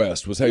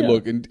request was, hey,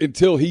 look,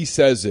 until he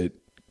says it,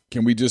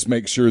 can we just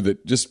make sure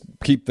that just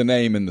keep the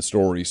name in the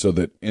story so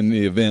that in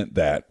the event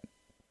that,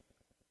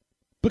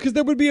 because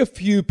there would be a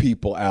few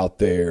people out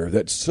there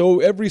that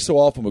every so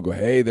often would go,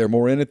 hey, they're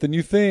more in it than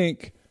you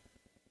think.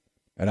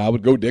 And I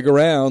would go dig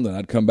around, and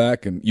I'd come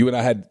back, and you and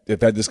I have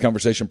had this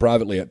conversation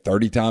privately at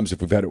 30 times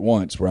if we've had it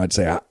once, where I'd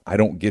say, I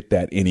don't get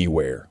that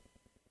anywhere.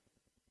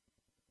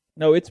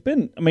 No, it's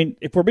been,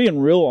 if we're being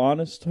real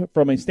honest,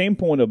 from a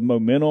standpoint of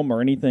momentum or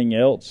anything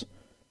else,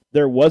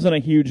 there wasn't a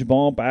huge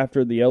bump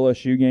after the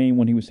LSU game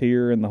when he was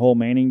here and the whole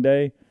Manning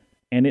day,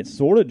 and it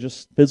sort of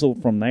just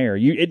fizzled from there.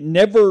 It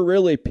never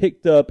really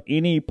picked up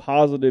any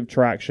positive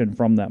traction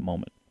from that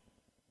moment.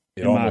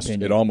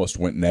 It almost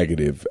went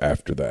negative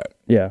after that.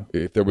 Yeah.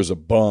 If there was a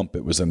bump,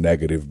 it was a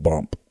negative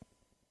bump.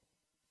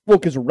 Well,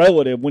 because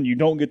relative, when you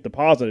don't get the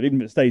positive,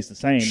 even if it stays the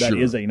same, that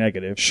is a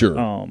negative.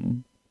 Sure.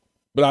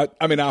 But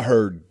I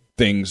heard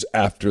things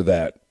after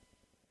that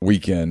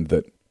weekend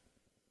that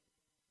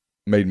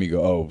made me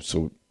go, oh,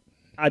 so.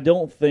 I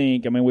don't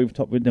think, Dylan and I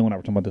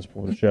were talking about this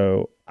before the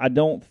show. I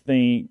don't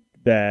think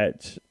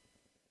that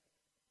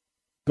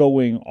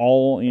going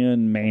all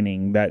in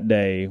Manning that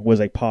day was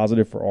a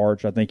positive for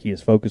Arch. I think he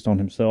is focused on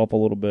himself a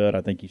little bit.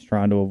 I think he's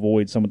trying to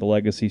avoid some of the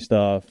legacy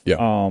stuff.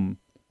 Yeah.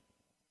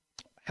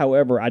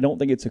 However, I don't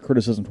think it's a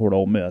criticism toward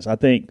Ole Miss. I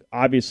think,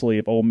 obviously,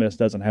 if Ole Miss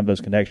doesn't have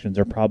those connections,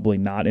 they're probably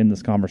not in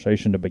this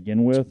conversation to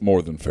begin with. It's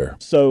more than fair.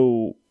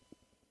 So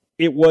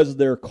it was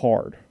their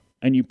card.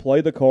 And you play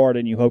the card,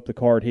 and you hope the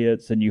card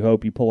hits, and you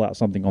hope you pull out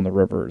something on the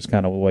river is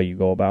kind of the way you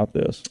go about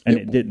this. And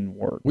it didn't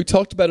work. We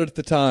talked about it at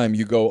the time.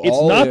 You go it's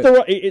all not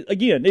in.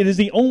 Again, it is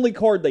the only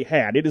card they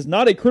had. It is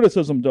not a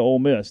criticism to Ole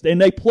Miss. And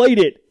they played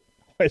it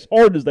as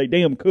hard as they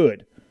damn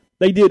could.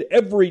 They did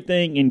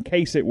everything in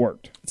case it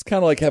worked. It's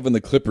kind of like having the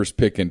Clippers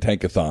pick in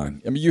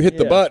Tankathon. You hit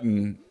the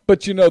button,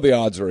 but you know the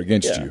odds are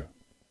against you.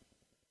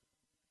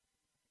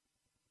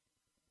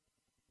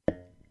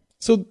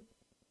 So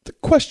the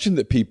question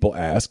that people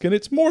ask, and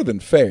it's more than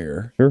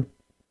fair,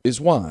 is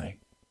why?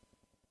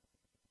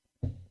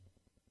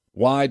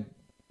 Why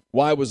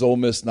was Ole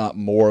Miss not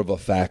more of a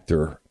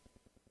factor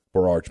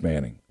for Arch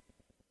Manning?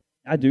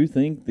 I do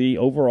think the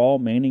overall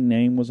Manning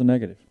name was a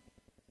negative.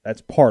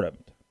 That's part of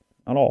it.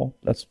 Not all.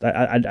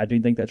 I do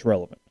think that's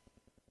relevant.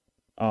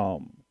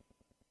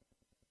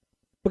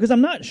 Because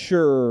I'm not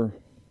sure.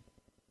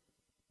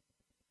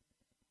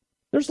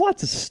 There's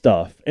lots of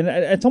stuff, and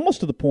it's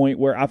almost to the point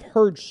where I've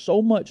heard so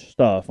much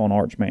stuff on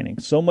Arch Manning,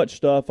 so much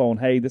stuff on,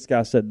 hey, this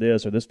guy said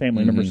this, or this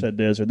family member said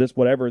this, or this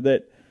whatever,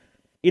 that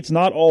it's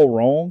not all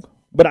wrong,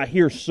 but I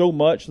hear so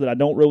much that I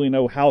don't really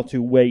know how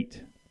to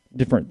weight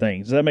different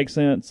things. Does that make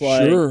sense?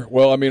 Sure.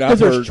 Well, because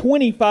there's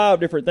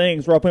 25 different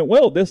things where I went,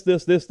 well, this, and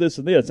this.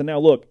 And now,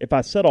 look, if I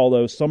said all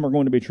those, some are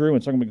going to be true,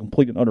 and some are going to be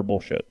complete and utter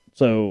bullshit.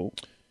 So,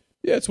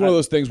 yeah, it's one of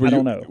those things where I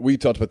don't know. We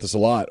talked about this a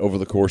lot over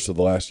the course of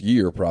the last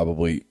year,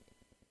 probably.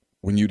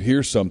 When you'd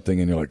hear something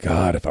and you're like,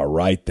 God, if I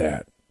write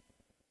that.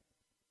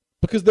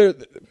 Because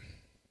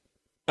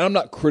I'm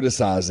not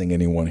criticizing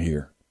anyone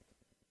here.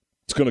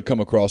 It's going to come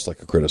across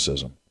like a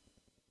criticism.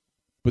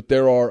 But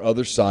there are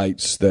other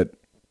sites that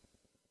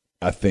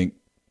I think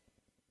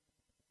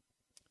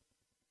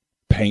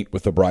paint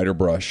with a brighter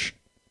brush.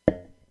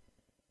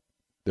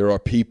 There are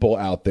people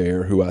out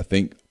there who I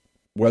think,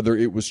 whether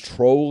it was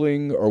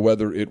trolling or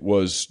whether it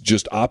was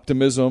just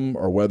optimism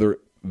or whether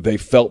they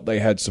felt they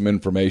had some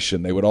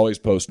information, they would always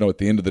post, no, at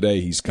the end of the day,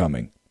 he's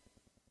coming.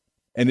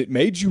 And it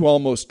made you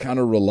almost kind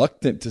of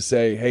reluctant to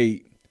say,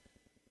 hey,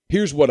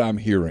 here's what I'm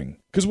hearing.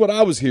 Because what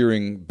I was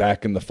hearing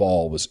back in the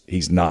fall was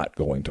he's not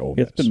going to Ole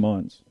Miss. It's been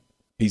months.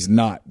 He's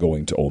not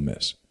going to Ole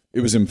Miss.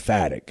 It was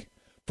emphatic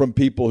from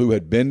people who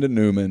had been to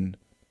Newman,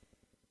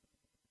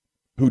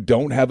 who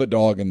don't have a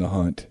dog in the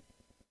hunt,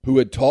 who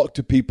had talked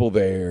to people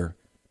there.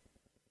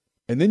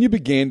 And then you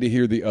began to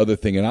hear the other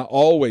thing, and I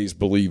always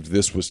believed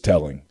this was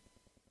telling.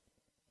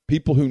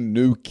 People who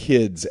knew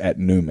kids at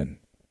Newman.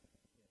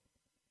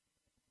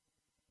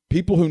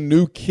 People who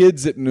knew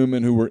kids at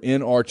Newman who were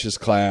in Arch's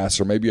class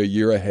or maybe a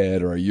year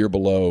ahead or a year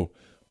below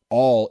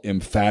all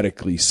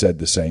emphatically said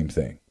the same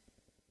thing.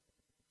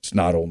 It's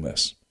not Ole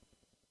Miss.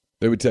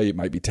 They would tell you it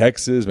might be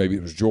Texas, maybe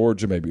it was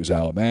Georgia, maybe it was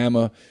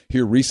Alabama.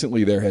 Here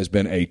recently there has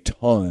been a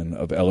ton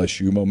of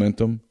LSU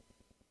momentum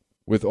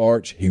with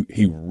Arch.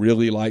 He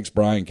really likes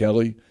Brian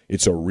Kelly.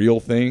 It's a real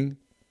thing.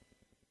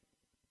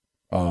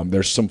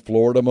 There's some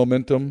Florida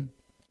momentum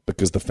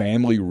because the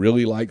family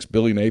really likes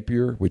Billy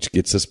Napier, which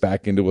gets us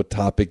back into a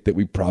topic that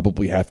we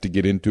probably have to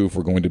get into if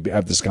we're going to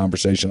have this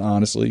conversation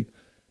honestly.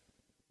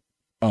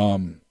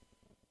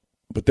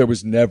 but there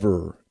was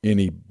never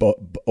any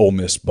Ole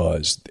Miss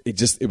buzz.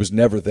 It was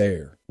never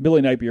there.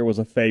 Billy Napier was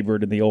a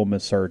favorite in the Ole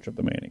Miss search of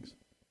the Mannings.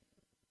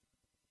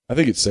 I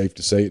think it's safe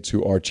to say it's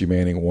who Archie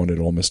Manning wanted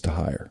Ole Miss to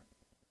hire.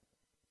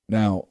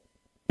 Now,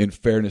 in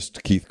fairness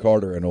to Keith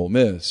Carter and Ole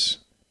Miss,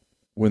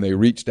 when they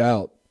reached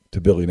out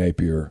to Billy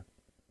Napier,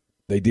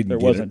 there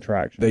wasn't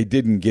traction. They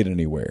didn't get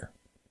anywhere.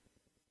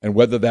 And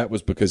whether that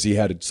was because he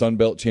had a Sun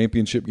Belt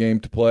championship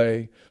game to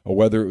play, or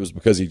whether it was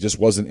because he just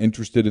wasn't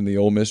interested in the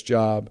Ole Miss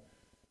job,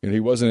 he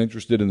wasn't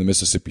interested in the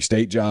Mississippi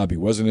State job, he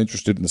wasn't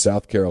interested in the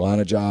South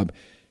Carolina job,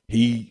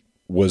 he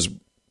was,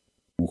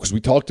 because we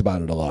talked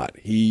about it a lot,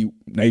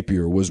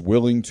 Napier was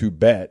willing to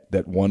bet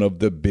that one of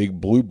the big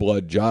blue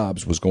blood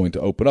jobs was going to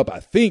open up. I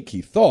think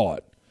he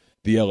thought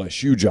the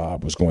LSU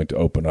job was going to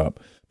open up,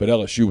 but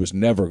LSU was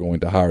never going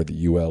to hire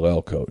the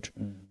ULL coach.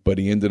 But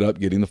he ended up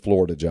getting the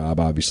Florida job.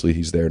 Obviously,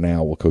 he's there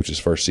now. Will coach his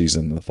first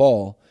season in the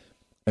fall.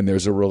 And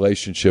there's a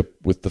relationship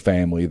with the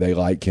family. They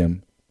like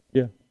him.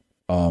 Yeah.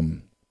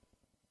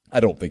 I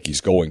don't think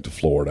he's going to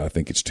Florida. I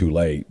think it's too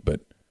late.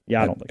 But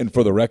yeah, I don't think and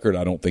for the record,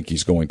 I don't think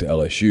he's going to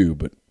LSU.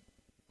 But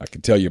I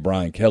can tell you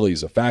Brian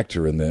Kelly's a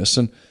factor in this.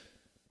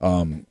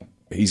 And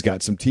he's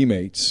got some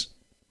teammates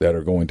that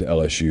are going to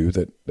LSU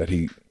that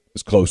he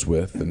is close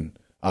with. And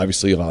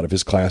obviously a lot of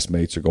his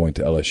classmates are going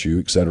to LSU,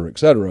 et cetera, et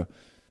cetera.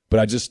 But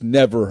I just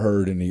never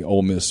heard any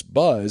Ole Miss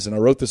buzz. And I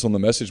wrote this on the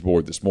message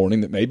board this morning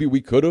that maybe we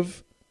could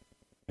have,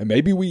 and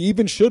maybe we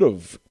even should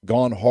have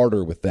gone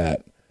harder with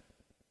that.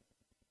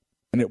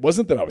 And it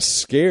wasn't that I was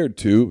scared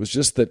to. It was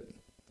just that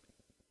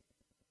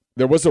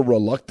there was a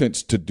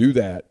reluctance to do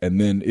that. And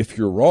then if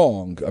you're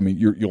wrong, I mean,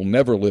 you'll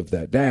never live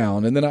that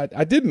down. And then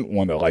I didn't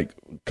want to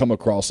come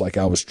across like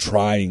I was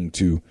trying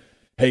to,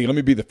 hey, let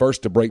me be the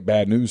first to break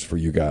bad news for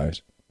you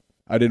guys.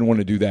 I didn't want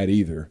to do that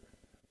either.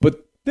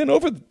 But then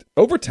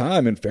over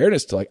time, in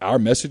fairness to our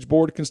message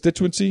board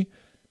constituency,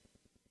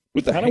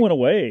 with kind of went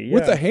away. Yeah.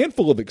 With a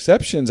handful of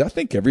exceptions, I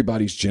think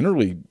everybody's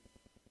generally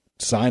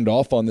signed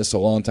off on this a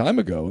long time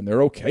ago, and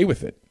they're okay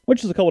with it.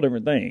 Which is a couple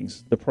different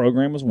things. The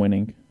program was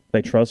winning.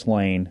 They trust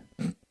Lane.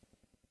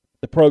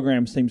 The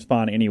program seems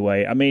fine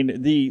anyway. I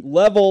mean, the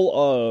level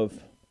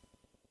of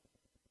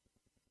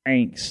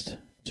angst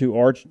to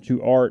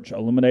Arch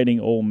eliminating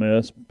Ole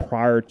Miss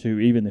prior to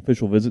even the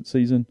official visit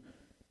season,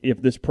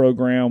 if this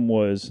program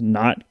was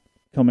not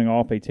coming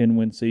off a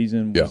 10-win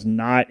season, was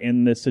not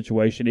in this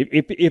situation,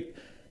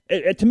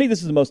 if to me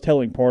this is the most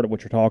telling part of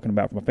what you're talking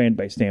about from a fan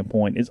base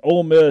standpoint, is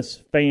Ole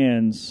Miss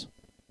fans,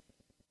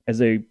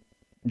 as a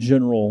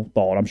general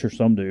thought, I'm sure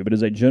some do, but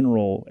as a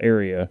general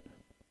area,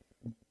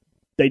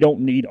 they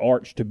don't need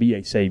Arch to be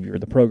a savior.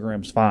 The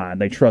program's fine.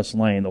 They trust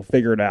Lane. They'll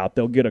figure it out.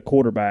 They'll get a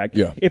quarterback.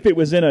 Yeah. If it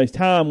was in a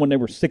time when they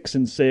were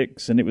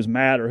 6-6 and it was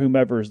Matt or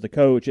whomever is the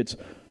coach, it's,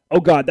 oh,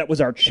 God, that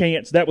was our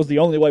chance. That was the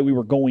only way we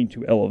were going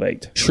to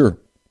elevate. Sure.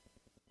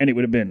 And it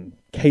would have been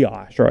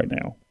chaos right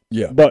now.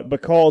 Yeah. But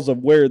because of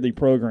where the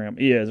program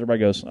is, everybody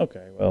goes,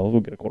 okay, well,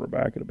 we'll get a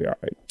quarterback. It'll be all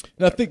right.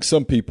 And I think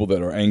some people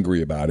that are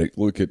angry about it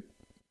look at,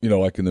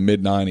 like in the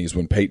mid-'90s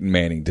when Peyton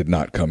Manning did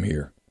not come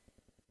here.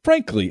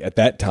 Frankly, at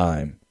that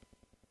time,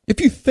 if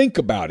you think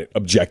about it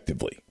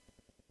objectively,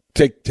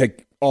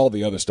 take all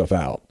the other stuff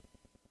out,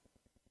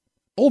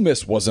 Ole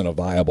Miss wasn't a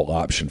viable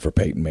option for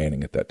Peyton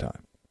Manning at that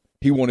time.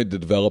 He wanted to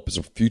develop as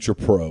a future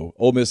pro.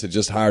 Ole Miss had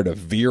just hired a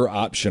veer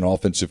option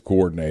offensive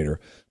coordinator.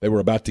 They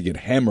were about to get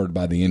hammered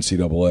by the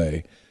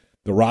NCAA.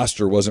 The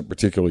roster wasn't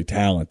particularly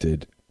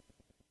talented.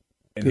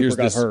 And Cooper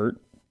got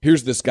hurt.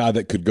 Here's this guy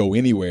that could go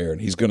anywhere,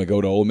 and he's going to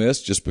go to Ole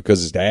Miss just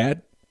because his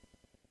dad.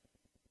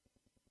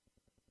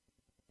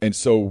 And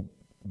so,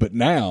 but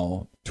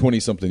now,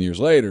 20-something years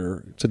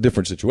later, it's a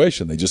different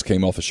situation. They just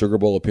came off a Sugar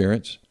Bowl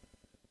appearance.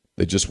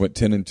 They just went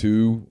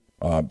 10-2.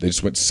 They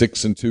just went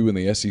 6-2 in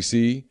the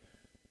SEC.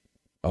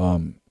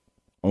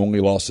 Only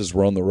losses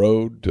were on the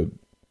road to,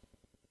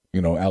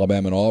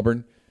 Alabama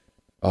and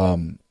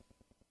Auburn.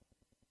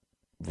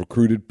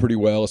 Recruited pretty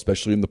well,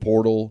 especially in the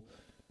portal.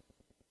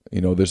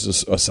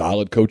 There's a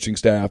solid coaching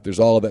staff. There's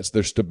all of that.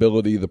 There's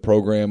stability. The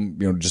program,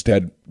 just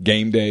had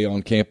game day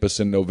on campus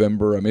in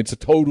November. I mean, it's a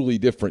totally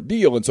different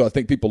deal. And so I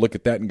think people look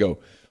at that and go,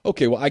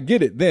 okay, well, I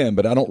get it then,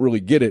 but I don't really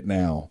get it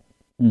now.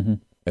 Mm-hmm.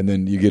 And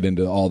then you get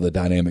into all the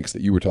dynamics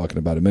that you were talking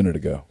about a minute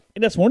ago.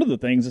 And that's one of the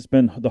things that's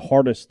been the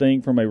hardest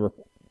thing from a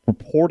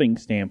reporting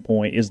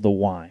standpoint is the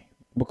why.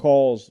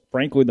 Because,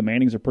 frankly, the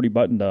Mannings are pretty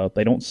buttoned up.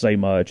 They don't say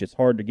much. It's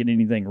hard to get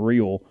anything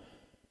real.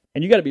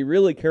 And you got to be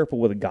really careful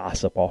with the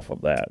gossip off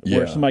of that. Yeah.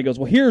 Where somebody goes,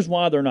 well, here's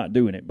why they're not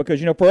doing it. Because,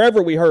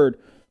 forever we heard,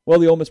 well,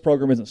 the Ole Miss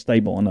program isn't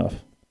stable enough.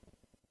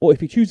 Well,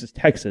 if he chooses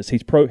Texas,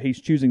 he's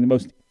choosing the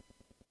most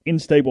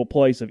unstable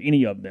place of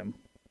any of them.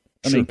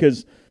 I mean,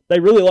 because they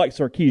really like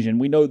Sarkisian.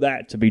 We know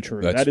that to be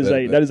true. That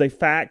is a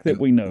fact that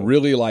we know.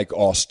 Really like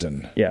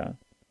Austin. Yeah.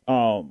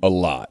 A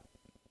lot.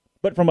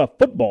 But from a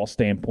football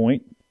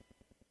standpoint,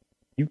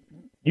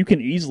 you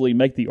can easily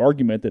make the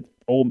argument that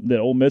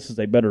Ole Miss is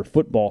a better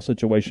football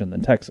situation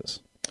than Texas.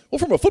 Well,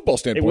 from a football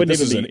standpoint,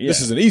 this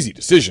is an easy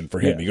decision for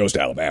him. Yeah. He goes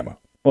to Alabama.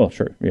 Well,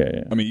 sure.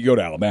 Yeah. I mean, you go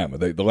to Alabama.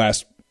 The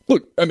last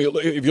Look, I mean,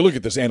 if you look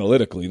at this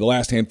analytically, the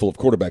last handful of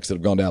quarterbacks that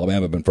have gone to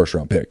Alabama have been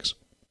first-round picks.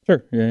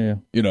 Sure, yeah.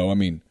 You know, I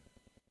mean,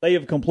 they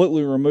have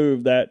completely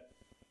removed that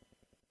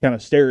kind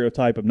of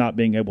stereotype of not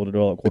being able to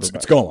develop quarterbacks.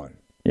 It's gone.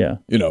 Yeah.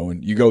 You know,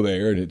 and you go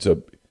there,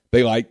 and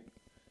they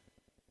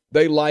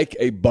like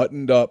a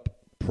buttoned-up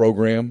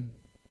program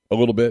a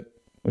little bit.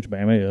 Which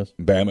Bama is.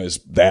 Bama is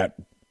that.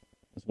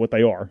 That's what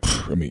they are.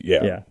 I mean,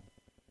 yeah.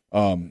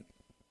 Yeah.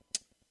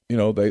 You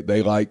know,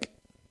 they like.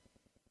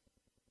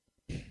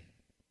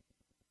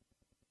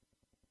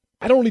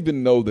 I don't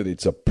even know that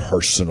it's a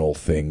personal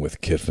thing with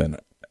Kiffin.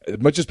 As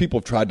much as people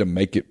have tried to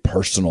make it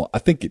personal, I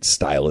think it's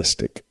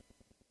stylistic.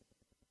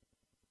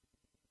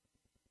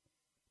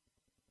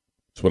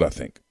 That's what I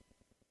think.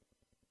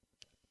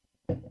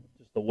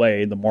 Just the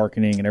way, the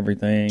marketing and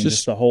everything,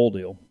 just the whole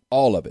deal.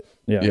 All of it.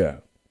 Yeah.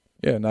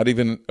 Yeah, not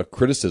even a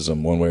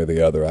criticism one way or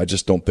the other. I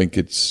just don't think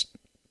it's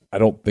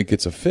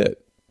a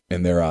fit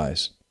in their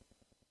eyes.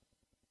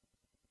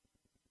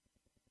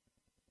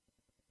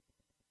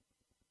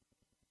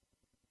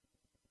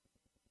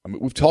 I mean,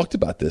 we've talked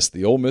about this.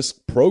 The Ole Miss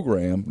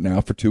program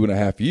now for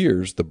 2.5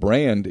 years, the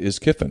brand is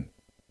Kiffin.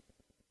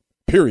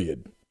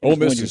 Period. Ole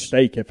Miss is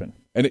stay Kiffin.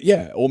 And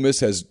Ole Miss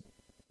has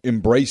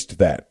embraced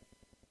that.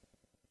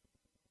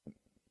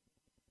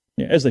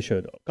 Yeah, as they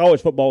should.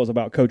 College football is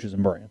about coaches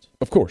and brands.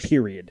 Of course.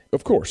 Period.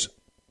 Of course.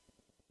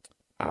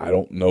 I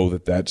don't know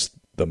that that's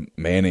the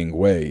Manning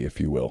way, if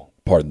you will.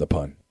 Pardon the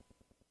pun.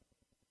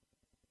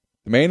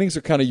 The Mannings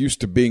are kind of used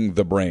to being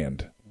the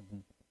brand.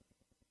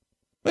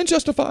 And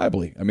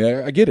justifiably. I mean,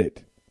 I get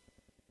it.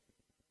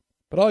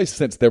 But I always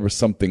sensed there was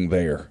something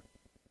there.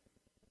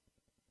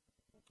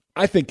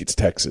 I think it's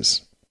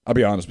Texas. I'll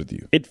be honest with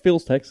you. It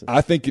feels Texas.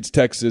 I think it's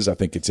Texas. I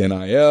think it's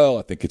NIL.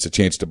 I think it's a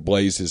chance to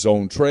blaze his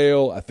own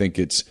trail. I think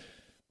it's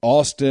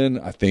Austin.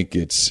 I think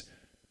it's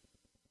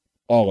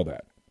all of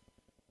that.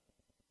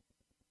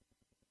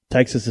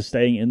 Texas is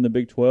staying in the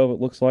Big 12, it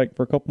looks like,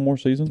 for a couple more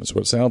seasons. That's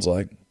what it sounds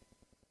like.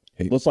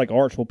 Looks like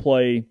Arch will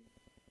play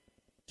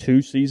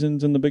 2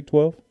 seasons in the Big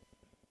 12.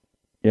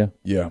 Yeah.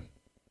 Yeah.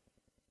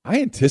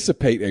 I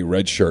anticipate a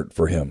red shirt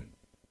for him.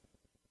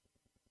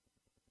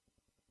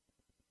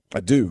 I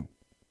do.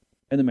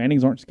 And the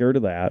Mannings aren't scared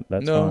of that.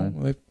 That's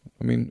fine.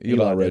 I mean,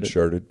 Eli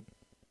red-shirted.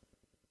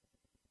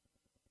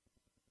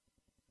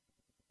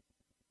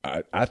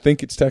 I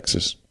think it's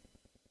Texas.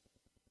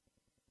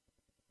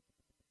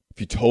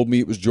 If you told me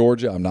it was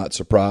Georgia, I'm not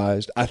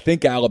surprised. I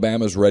think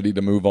Alabama's ready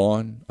to move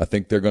on. I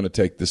think they're going to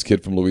take this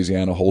kid from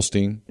Louisiana,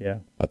 Holstein. Yeah.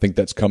 I think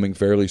that's coming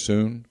fairly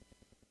soon.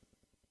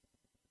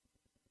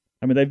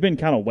 I mean, they've been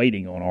kind of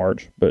waiting on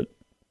Arch, but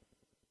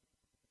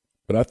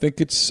I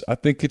think it's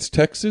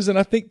Texas, and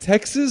I think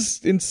Texas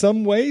in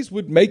some ways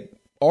would make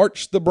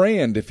Arch the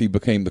brand if he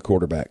became the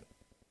quarterback.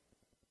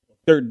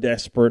 They're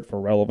desperate for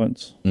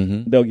relevance.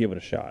 Mm-hmm. They'll give it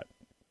a shot.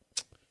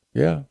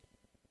 Yeah.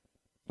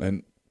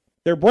 And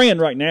their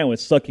brand right now is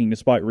sucking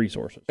despite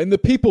resources. And the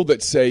people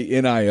that say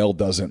NIL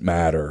doesn't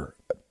matter,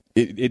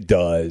 it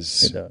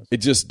does. It does. It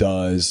just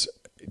does.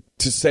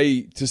 To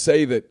say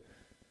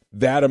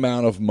that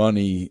amount of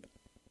money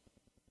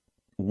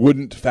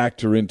wouldn't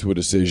factor into a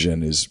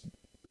decision it's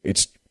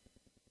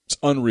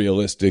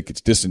unrealistic,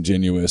 it's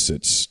disingenuous,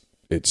 it's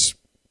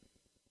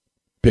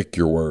pick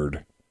your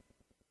word.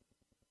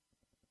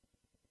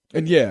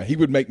 And yeah, he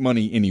would make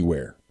money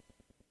anywhere.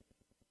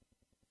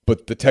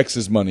 But the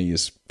Texas money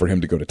is for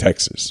him to go to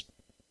Texas.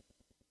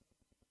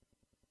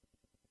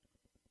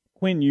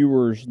 Quinn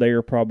Ewers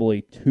there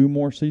probably 2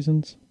 more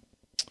seasons,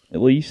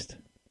 at least.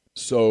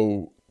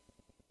 So,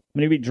 I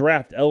mean, he'd be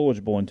draft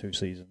eligible in 2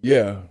 seasons.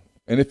 Yeah.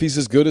 And if he's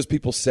as good as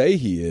people say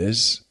he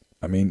is,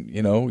 I mean,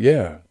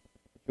 yeah.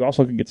 You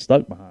also could get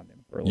stuck behind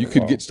him for a little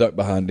while. Get stuck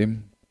behind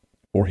him,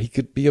 or he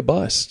could be a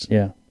bust.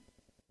 Yeah.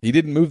 He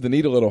didn't move the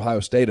needle at Ohio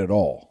State at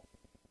all.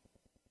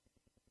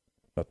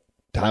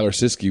 Tyler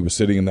Siskey was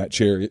sitting in that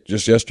chair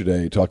just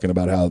yesterday talking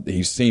about how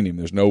he's seen him.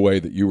 There's no way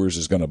that Ewers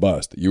is going to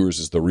bust. That Ewers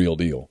is the real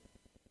deal.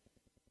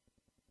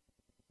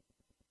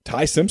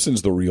 Ty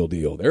Simpson's the real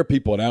deal. There are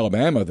people in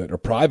Alabama that are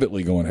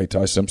privately going, hey,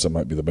 Ty Simpson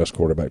might be the best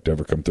quarterback to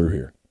ever come through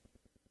here.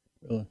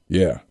 Really?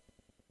 Yeah.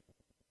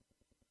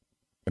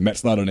 And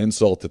that's not an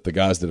insult at the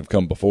guys that have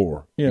come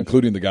before,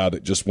 including the guy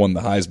that just won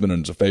the Heisman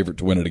and is a favorite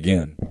to win it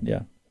again.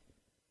 Yeah.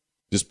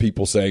 Just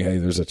people saying, hey,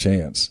 there's a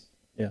chance.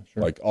 Yeah,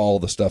 sure. Like all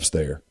the stuff's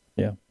there.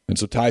 Yeah. And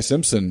so Ty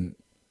Simpson,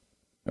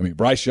 I mean,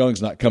 Bryce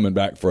Young's not coming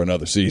back for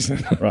another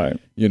season. Right.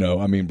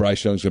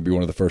 Bryce Young's going to be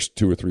one of the first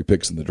 2 or 3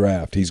 picks in the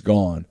draft. He's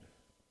gone.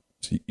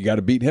 So you got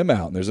to beat him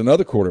out. And there's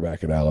another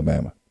quarterback at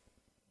Alabama.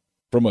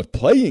 From a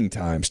playing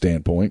time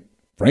standpoint,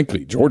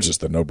 frankly, Georgia's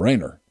the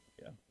no-brainer.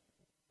 Yeah.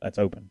 That's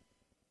open.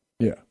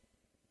 Yeah.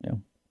 Yeah.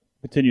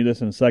 Continue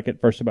this in a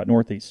second. First about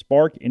Northeast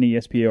Spark,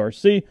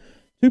 NESPARC.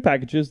 2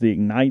 packages, the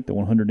Ignite, the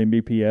 100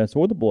 Mbps,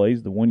 or the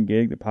Blaze, the 1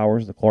 gig that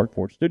powers the Clark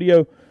Ford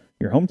Studio.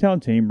 Your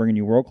hometown team bringing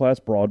you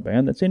world-class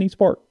broadband. That's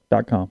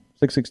nespark.com.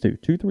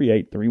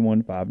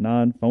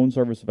 662-238-3159. Phone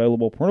service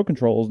available, parental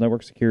controls,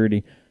 network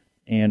security,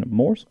 and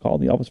more. So call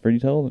the office for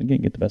details. And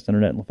again, get the best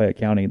internet in Lafayette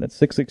County. That's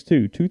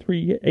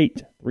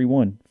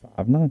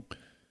 662-238-3159.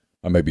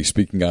 I may be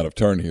speaking out of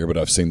turn here, but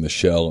I've seen the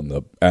shell and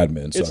the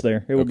admin. It's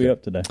there. It will be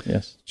up today,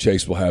 yes.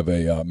 Chase will have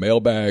a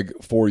mailbag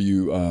for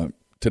you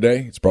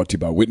today. It's brought to you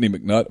by Whitney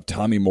McNutt of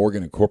Tommy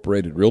Morgan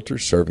Incorporated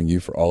Realtors, serving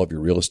you for all of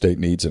your real estate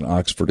needs in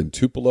Oxford and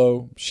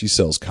Tupelo. She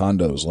sells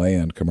condos,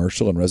 land,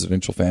 commercial, and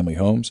residential family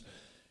homes.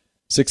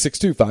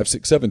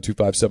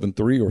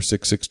 662-567-2573 or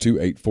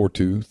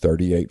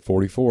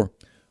 662-842-3844.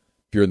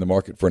 If you're in the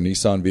market for a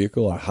Nissan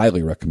vehicle, I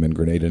highly recommend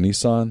Grenada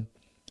Nissan.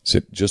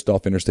 Sit just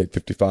off Interstate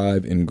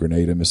 55 in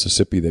Grenada,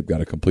 Mississippi. They've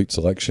got a complete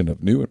selection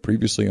of new and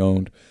previously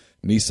owned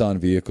Nissan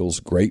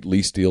vehicles, great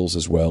lease deals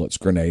as well. It's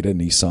Grenada,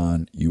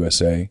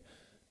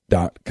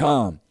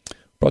 NissanUSA.com.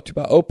 Brought to you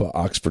by Opa,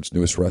 Oxford's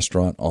newest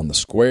restaurant on the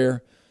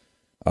square.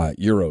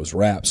 Gyros,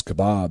 wraps,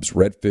 kebabs,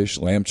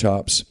 redfish, lamb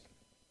chops,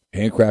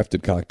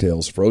 handcrafted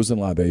cocktails, frozen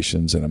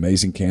libations, an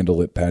amazing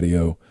candlelit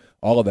patio.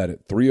 All of that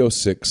at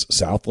 306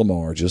 South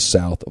Lamar, just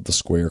south of the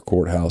Square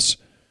Courthouse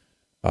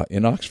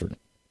in Oxford.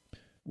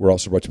 We're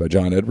also brought to you by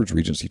John Edwards,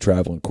 Regency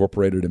Travel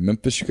Incorporated in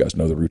Memphis. You guys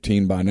know the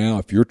routine by now.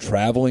 If you're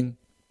traveling,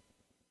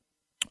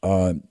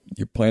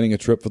 you're planning a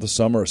trip for the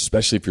summer,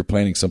 especially if you're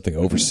planning something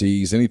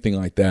overseas, anything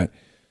like that,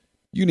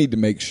 you need to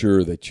make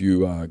sure that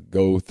you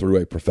go through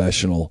a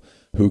professional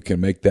who can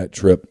make that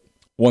trip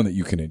one that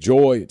you can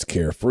enjoy. It's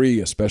carefree,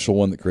 a special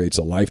one that creates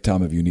a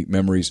lifetime of unique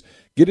memories.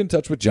 Get in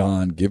touch with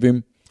John. Give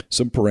him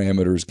some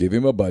parameters. Give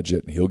him a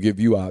budget. And he'll give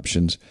you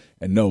options.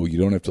 And no, you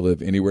don't have to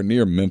live anywhere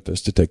near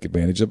Memphis to take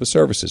advantage of his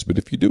services. But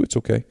if you do, it's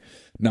okay.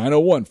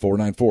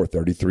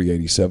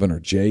 901-494-3387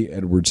 or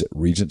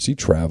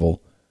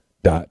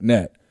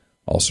jedwards@regencytravel.net.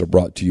 Also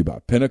brought to you by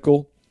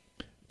Pinnacle.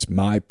 It's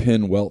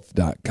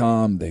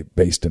mypinwealth.com. They're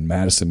based in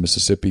Madison,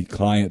 Mississippi.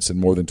 Clients in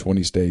more than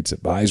 20 states.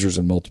 Advisors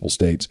in multiple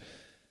states.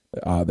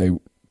 They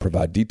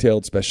provide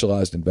detailed,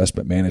 specialized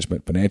investment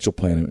management, financial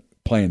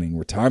planning,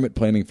 retirement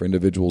planning for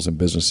individuals and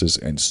businesses,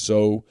 and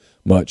so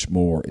much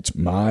more. It's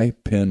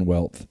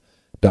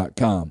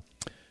mypinwealth.com.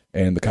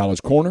 And the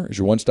College Corner is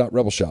your one-stop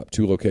Rebel Shop.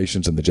 2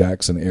 locations in the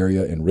Jackson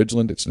area in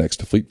Ridgeland. It's next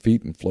to Fleet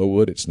Feet and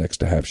Flowwood. It's next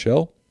to Half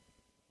Shell.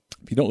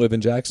 If you don't live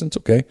in Jackson, it's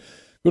okay.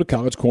 Go to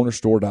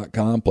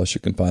collegecornerstore.com. Plus, you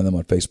can find them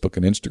on Facebook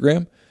and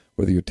Instagram.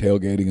 Whether you're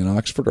tailgating in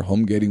Oxford or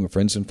home gating with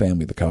friends and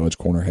family, the College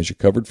Corner has you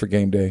covered for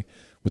game day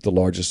with the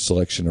largest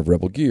selection of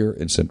Rebel gear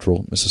in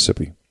central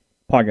Mississippi.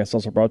 Podcast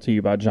also brought to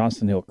you by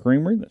Johnston Hill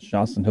Creamery. That's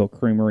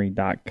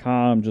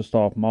johnstonhillcreamery.com, just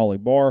off Molly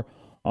Bar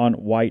on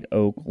White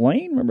Oak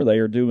Lane. Remember, they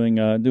are doing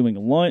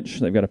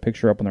lunch. They've got a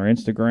picture up on their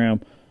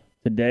Instagram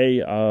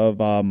today of,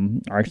 or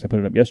actually I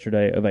put it up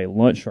yesterday, of a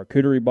lunch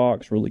charcuterie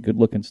box. Really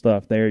good-looking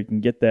stuff there. You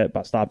can get that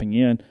by stopping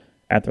in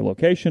at their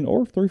location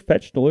or through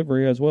Fetch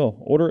Delivery as well.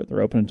 Order it.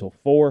 They're open until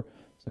 4.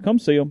 So come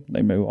see them.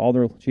 They move all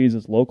their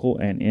cheeses local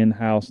and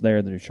in-house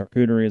there. They do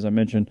charcuterie, as I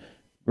mentioned,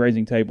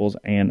 grazing tables,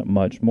 and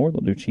much more.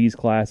 They'll do cheese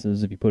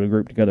classes if you put a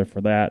group together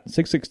for that.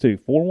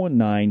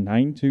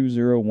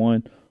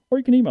 662-419-9201. Or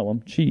you can email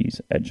them,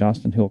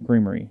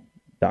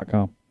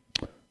 cheese@johnstonhillcreamery.com.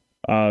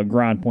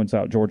 Grind points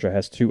out Georgia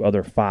has 2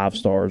 other 5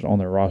 stars on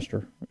their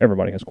roster.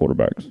 Everybody has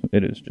quarterbacks.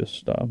 It is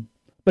just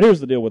but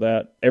here's the deal with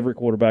that. Every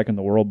quarterback in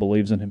the world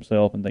believes in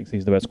himself and thinks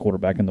he's the best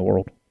quarterback in the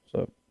world.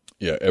 So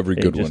yeah, every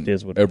good one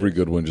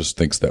just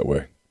thinks that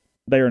way.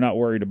 They are not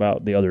worried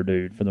about the other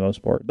dude for the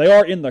most part. They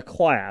are in the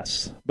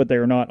class, but they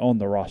are not on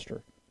the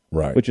roster.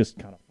 Right. Which is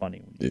kind of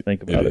funny when you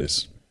think about it. It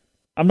is.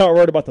 I'm not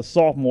worried about the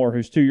sophomore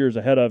who's 2 years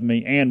ahead of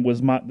me and was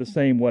the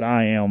same what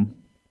I am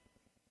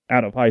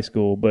out of high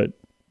school, but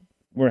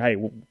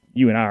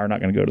you and I are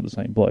not going to go to the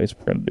same place.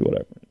 We're going to do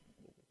whatever.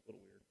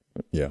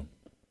 Yeah.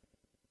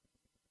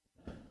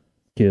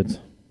 Kids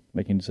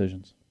making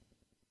decisions.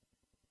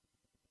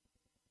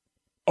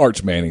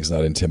 Arch Manning's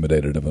not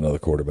intimidated of another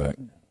quarterback.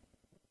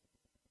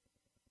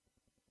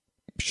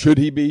 Should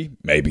he be?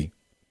 Maybe.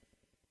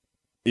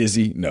 Is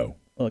he? No.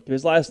 Look, if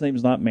his last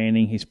name's not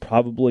Manning, he's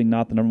probably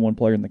not the number 1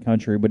 player in the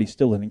country, but he's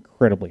still an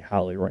incredibly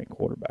highly ranked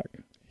quarterback.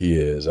 He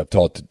is. I've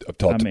talked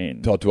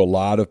to a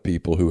lot of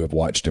people who have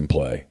watched him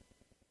play,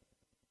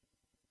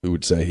 who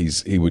would say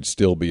he would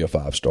still be a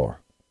 5-star.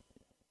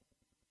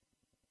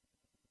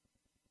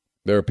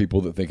 There are people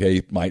that think, hey,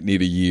 he might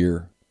need a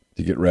year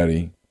to get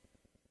ready.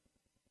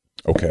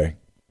 Okay.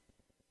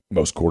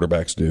 Most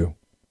quarterbacks do.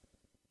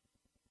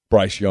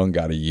 Bryce Young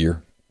got a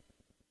year.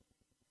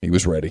 He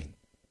was ready.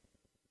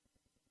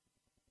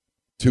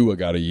 Tua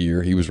got a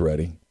year. He was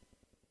ready.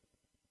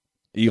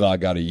 Eli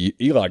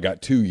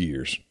got 2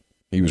 years.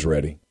 He was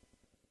ready.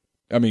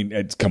 I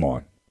mean, come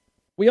on.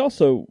 We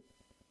also,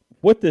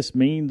 what this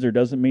means or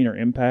doesn't mean or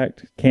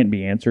impact can't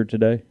be answered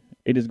today.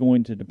 It is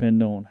going to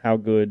depend on how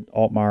good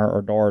Altmaier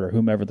or Dart or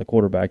whomever the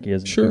quarterback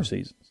is in 2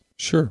 seasons.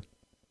 Sure.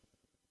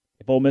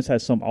 If Ole Miss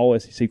has some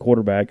all-SEC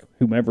quarterback,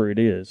 whomever it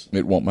is,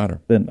 it won't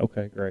matter. Then,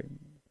 okay, great.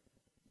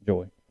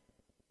 Enjoy.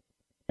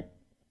 I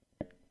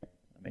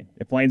mean,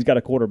 if Lane's got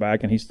a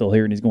quarterback and he's still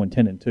here and he's going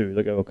 10-2,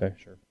 they go, okay,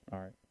 sure. All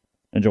right.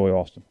 Enjoy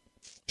Austin.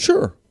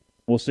 Sure.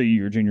 We'll see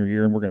you your junior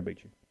year and we're going to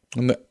beat you.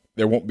 And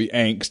there won't be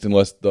angst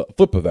unless the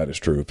flip of that is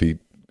true. If he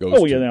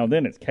goes now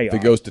then it's chaos.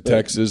 If he goes to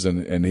Texas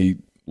and he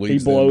he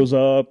blows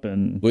up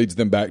and leads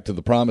them back to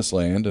the promised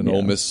land, and Yeah.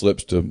 Ole Miss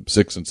slips to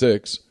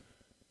 6-6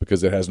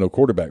 because it has no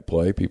quarterback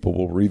play. People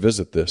will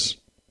revisit this.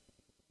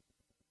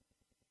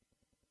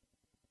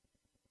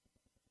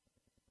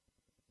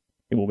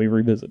 it will be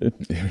revisited.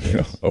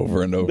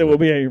 Over and over. There will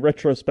be a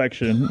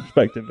retrospection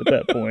perspective at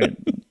that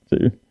point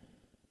to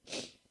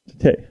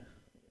take.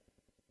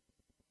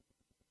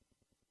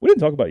 We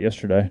didn't talk about it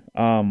yesterday.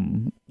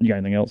 You got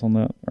anything else on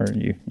that? Or are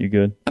you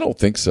good? I don't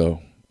think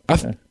so. I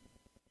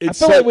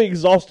feel like we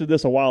exhausted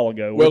this a while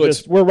ago.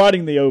 We're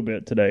writing the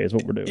obit today is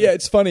what we're doing. Yeah,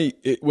 it's funny.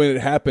 When it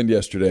happened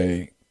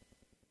yesterday.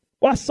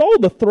 Well, I saw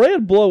the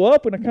thread blow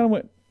up and I kind of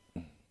went,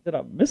 did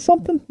I miss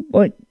something?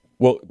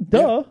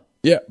 Duh.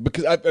 Yeah,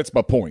 because that's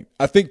my point.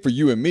 I think for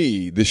you and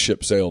me, this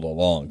ship sailed a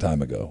long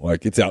time ago.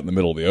 Like, it's out in the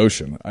middle of the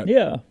ocean. I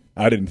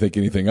didn't think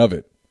anything of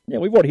it. Yeah,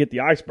 we've already hit the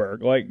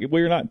iceberg. Like,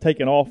 we're not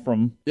taking off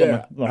from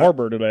the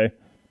harbor today.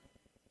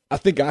 I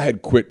think I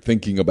had quit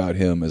thinking about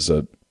him as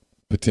a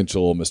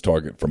potential Ole Miss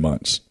target for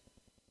months.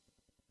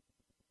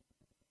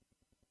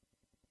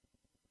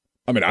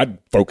 I mean, I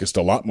focused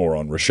a lot more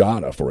on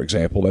Rashada, for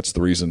example. That's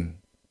the reason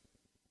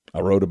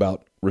I wrote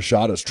about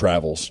Rashada's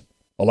travels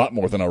a lot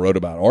more than I wrote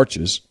about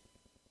Arch's.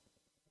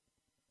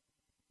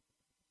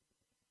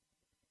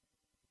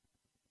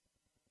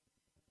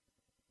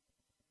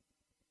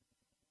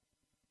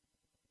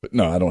 But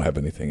no, I don't have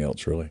anything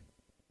else, really.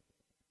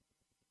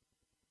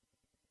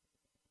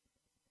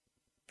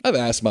 I've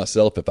asked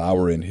myself, if I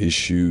were in his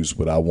shoes,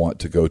 would I want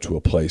to go to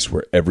a place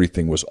where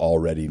everything was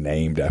already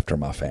named after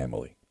my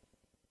family?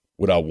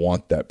 Would I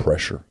want that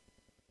pressure?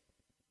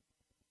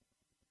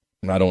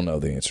 And I don't know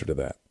the answer to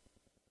that.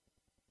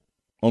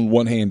 On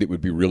one hand, it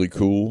would be really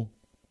cool.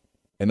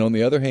 And on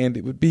the other hand,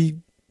 it would be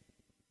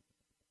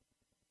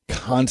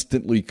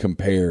constantly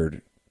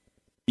compared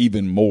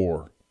even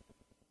more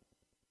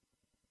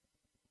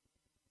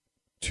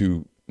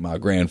to my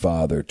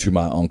grandfather, to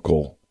my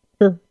uncle.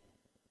 Sure.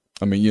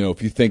 I mean,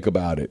 if you think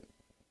about it,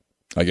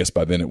 I guess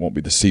by then it won't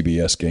be the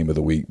CBS game of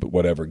the week, but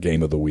whatever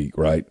game of the week,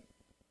 right?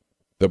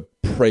 The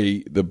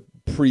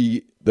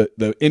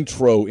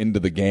intro into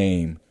the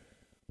game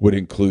would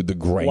include the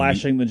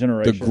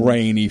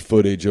grainy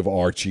footage of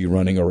Archie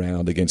running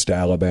around against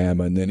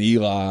Alabama, and then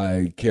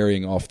Eli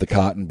carrying off the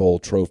Cotton Bowl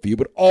trophy. It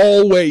would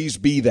always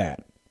be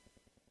that.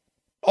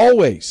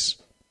 Always.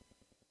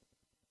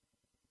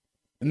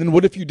 And then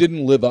what if you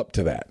didn't live up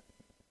to that?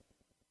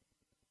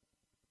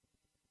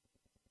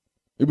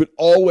 It would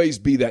always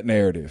be that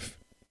narrative.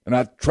 And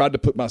I tried to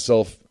put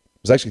myself, I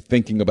was actually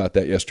thinking about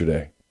that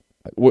yesterday.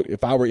 What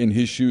if I were in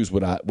his shoes,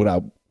 would I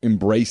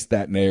embrace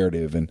that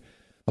narrative? And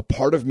a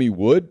part of me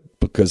would,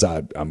 because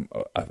I'm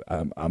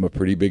a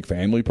pretty big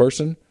family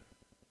person.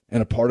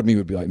 And a part of me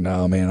would be like,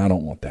 no, man, I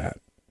don't want that.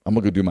 I'm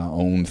going to go do my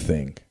own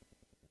thing.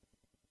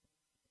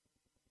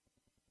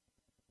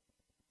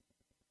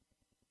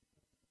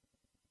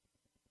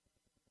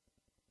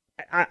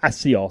 I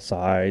see all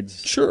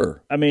sides.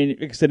 Sure. I mean,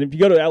 like I said, if you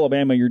go to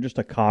Alabama, you're just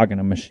a cog in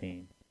a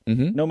machine.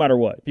 Mm-hmm. No matter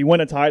what. If you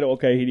win a title,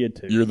 okay, he did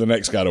too. You're the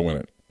next guy to win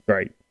it.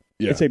 Right.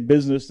 Yeah. It's a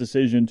business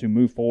decision to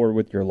move forward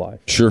with your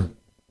life. Sure.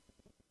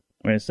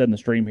 I mean, it's said in the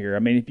stream here. I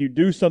mean, if you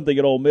do something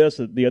at Ole Miss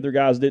that the other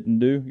guys didn't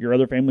do, your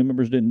other family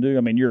members didn't do,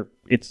 I mean,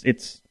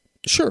 it's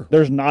sure.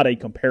 There's not a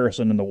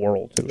comparison in the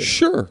world to it.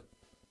 Sure.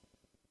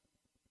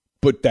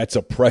 But that's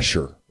a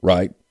pressure,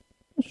 right?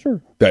 Well,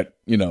 sure. That,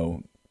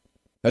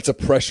 that's a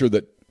pressure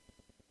that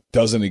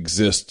doesn't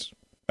exist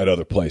at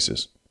other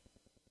places.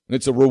 And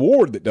it's a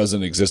reward that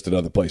doesn't exist at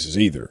other places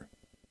either.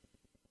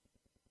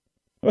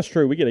 That's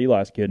true. We get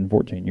Eli's kid in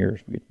 14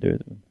 years. We get to do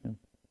it.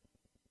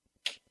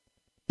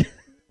 Yeah.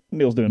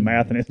 Neal's doing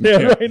math in his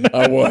head right now.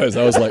 I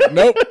was like,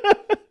 nope.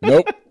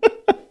 Nope.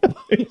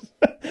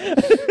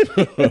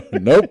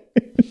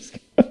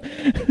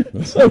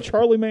 So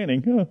Charlie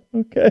Manning. Oh,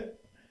 okay.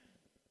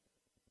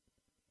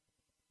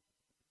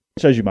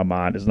 Shows you my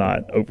mind is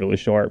not overly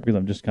sharp because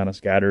I'm just kind of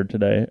scattered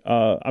today.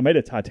 I made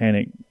a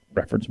Titanic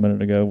reference a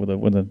minute ago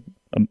with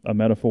a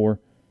metaphor.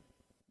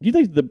 Do you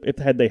think if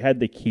they had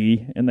the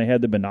key and they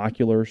had the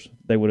binoculars,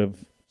 they would have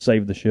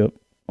saved the ship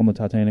on the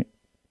Titanic?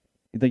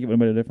 You think it would have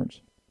made a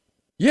difference?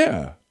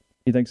 Yeah.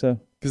 You think so?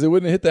 Because it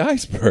wouldn't have hit the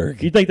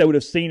iceberg. You think they would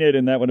have seen it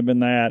and that would have been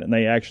that, and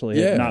they actually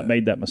had not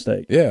made that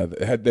mistake? Yeah.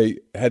 Had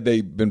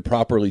they been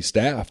properly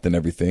staffed and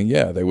everything,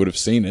 yeah, they would have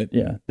seen it.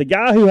 Yeah. The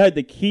guy who had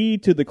the key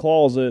to the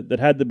closet that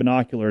had the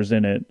binoculars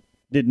in it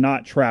did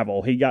not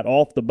travel. He got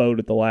off the boat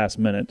at the last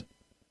minute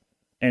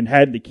and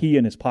had the key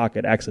in his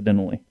pocket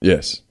accidentally.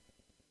 Yes.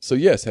 So,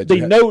 yes.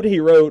 Note he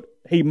wrote,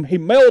 he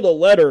mailed a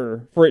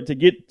letter for it to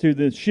get to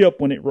the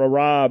ship when it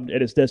arrived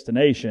at its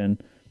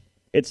destination.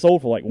 It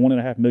sold for like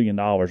 $1.5 million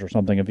or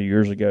something a few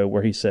years ago,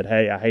 where he said,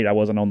 hey, I hate I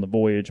wasn't on the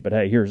voyage, but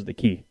hey, here's the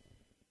key.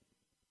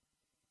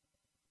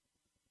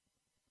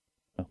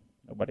 Oh,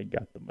 nobody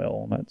got the mail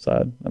on that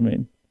side. I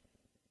mean,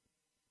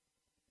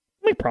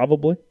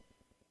 probably.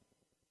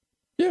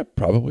 Yeah,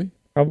 probably.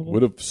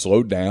 Would have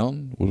slowed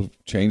down, would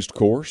have changed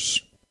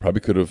course,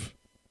 probably could have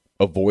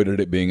avoided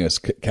it being as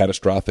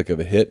catastrophic of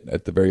a hit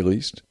at the very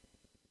least.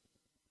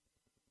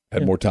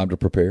 Had more time to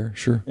prepare,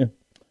 sure. Yeah.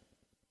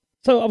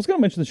 So I was going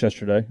to mention this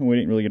yesterday, and we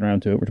didn't really get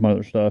around to it. We're talking about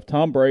other stuff.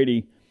 Tom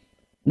Brady,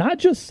 not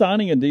just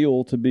signing a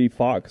deal to be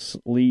Fox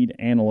lead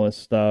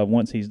analyst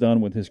once he's done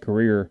with his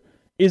career.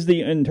 Is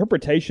the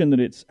interpretation that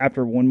it's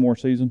after one more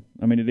season?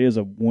 I mean, it is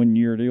a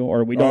 1-year deal,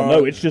 or we don't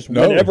know. It's just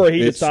whenever he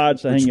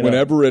decides to hang it up.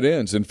 Whenever it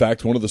ends. In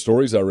fact, one of the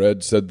stories I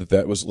read said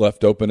that was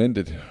left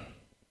open-ended.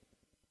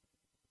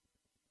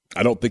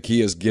 I don't think he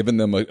has given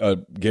them a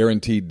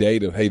guaranteed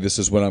date of, hey, this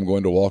is when I'm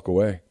going to walk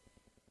away.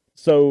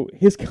 So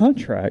his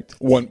contract.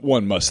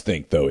 One must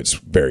think, though, it's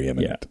very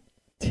imminent.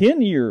 Yeah.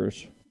 10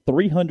 years,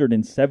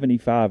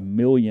 $375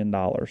 million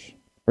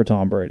for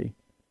Tom Brady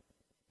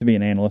to be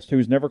an analyst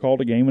who's never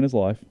called a game in his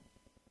life.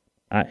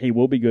 He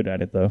will be good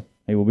at it, though.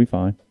 He will be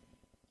fine.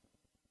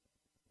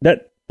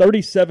 That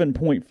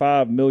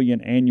 $37.5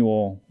 million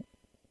annual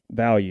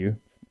value,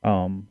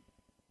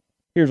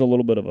 here's a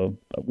little bit of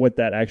what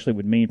that actually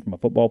would mean from a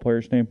football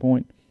player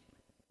standpoint.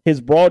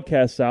 His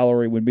broadcast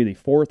salary would be the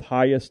fourth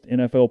highest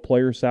NFL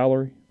player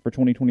salary for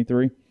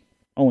 2023.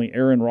 Only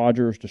Aaron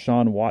Rodgers,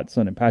 Deshaun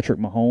Watson, and Patrick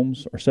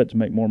Mahomes are set to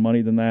make more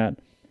money than that.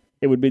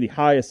 It would be the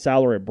highest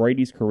salary of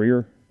Brady's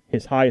career.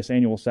 His highest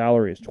annual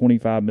salary is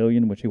 $25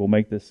 million, which he will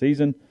make this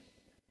season.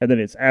 And then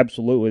it's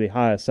absolutely the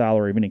highest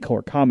salary of any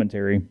color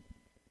commentator,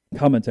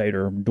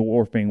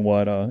 dwarfing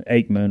what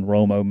Aikman,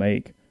 Romo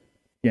make.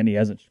 Again, he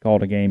hasn't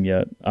called a game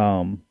yet.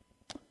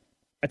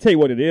 I tell you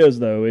what it is,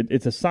 though.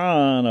 It's a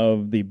sign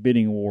of the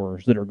bidding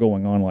wars that are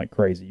going on like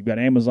crazy. You've got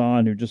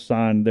Amazon, who just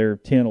signed their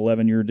 10,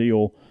 11-year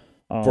deal.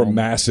 For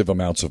massive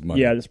amounts of money.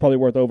 Yeah, it's probably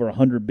worth over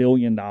 $100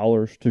 billion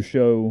to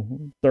show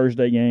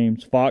Thursday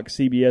games. Fox,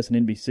 CBS,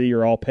 and NBC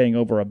are all paying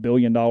over $1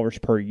 billion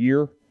per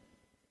year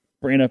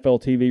for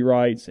NFL TV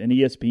rights, and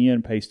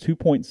ESPN pays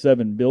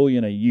 $2.7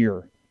 billion a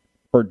year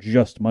for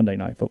just Monday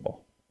Night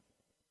Football.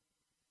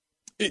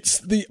 It's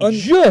the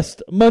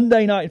just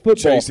Monday Night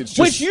Football, Chase,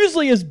 which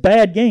usually is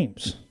bad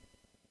games.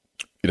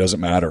 It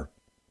doesn't matter.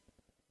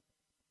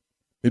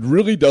 It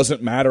really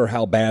doesn't matter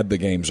how bad the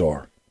games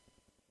are.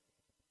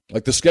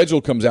 Like the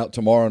schedule comes out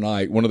tomorrow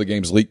night. One of the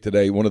games leaked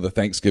today. One of the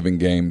Thanksgiving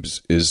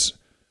games is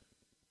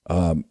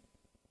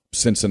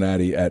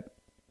Cincinnati at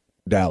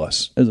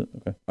Dallas. Is it?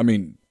 Okay. I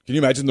mean, can you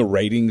imagine the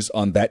ratings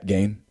on that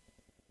game?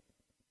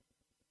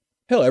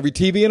 Hell, every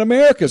TV in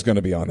America is going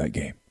to be on that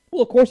game.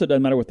 Well, of course it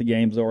doesn't matter what the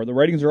games are. The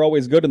ratings are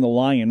always good, and the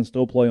Lions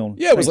still play on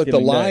Yeah, it was like the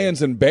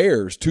Lions and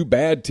Bears, two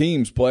bad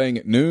teams playing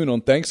at noon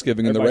on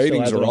Thanksgiving, and the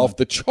ratings are off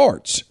the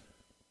charts.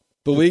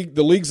 The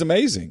league's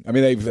amazing. I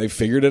mean, they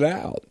figured it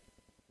out.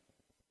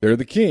 They're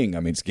the king.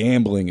 I mean, it's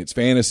gambling, it's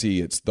fantasy,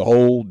 it's the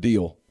whole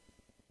deal.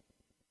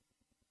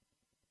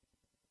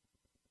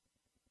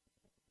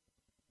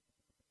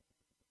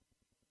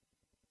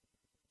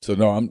 So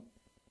no,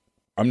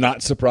 I'm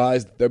not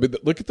surprised. I mean,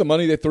 look at the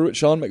money they threw at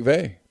Sean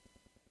McVay.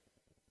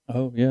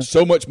 Oh yeah,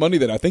 so much money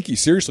that I think he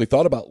seriously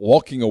thought about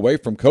walking away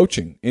from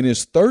coaching in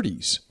his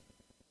 30s.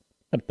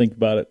 I had to think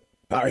about it.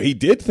 He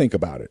did think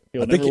about it.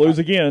 He'll never lose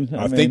again.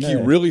 I think he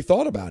really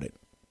thought about it.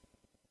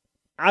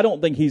 I don't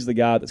think he's the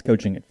guy that's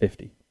coaching at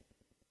 50.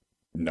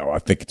 No, I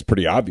think it's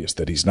pretty obvious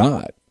that he's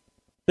not. I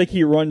think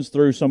he runs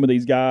through some of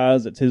these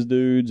guys, it's his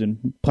dudes,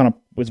 and kind of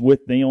was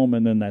with them,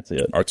 and then that's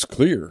it. It's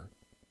clear.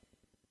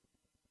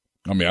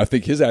 I mean, I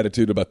think his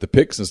attitude about the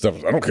picks and stuff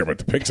is, I don't care about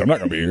the picks. I'm not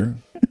going to be here.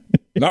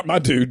 Not my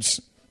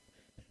dudes.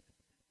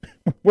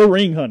 We're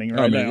ring hunting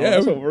now. Yeah,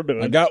 that's what we're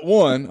doing. I got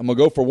one. I'm going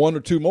to go for one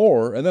or two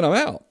more, and then I'm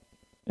out.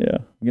 Yeah,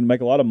 I'm going to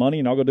make a lot of money,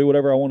 and I'll go do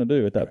whatever I want to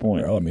do at that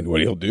point. Well, I mean, what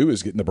he'll do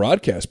is get in the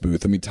broadcast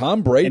booth. I mean,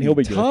 Tom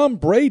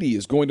Brady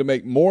is going to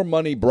make more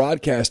money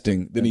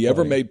broadcasting than he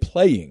ever made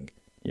playing.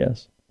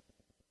 Yes.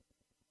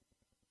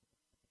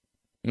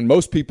 And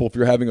most people, if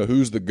you're having a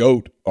who's the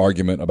GOAT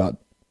argument about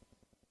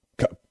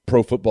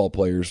pro football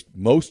players,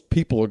 most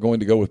people are going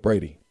to go with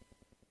Brady.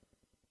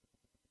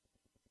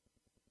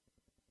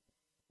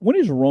 When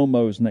is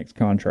Romo's next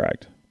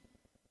contract?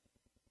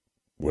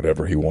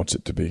 Whatever he wants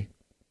it to be.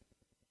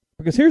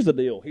 Because here's the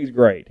deal. He's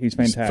great. He's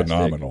fantastic. He's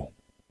phenomenal.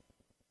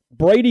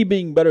 Brady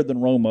being better than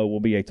Romo will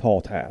be a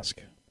tall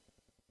task.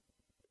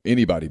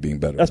 Anybody being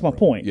better. That's my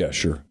point. Yeah,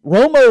 sure.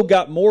 Romo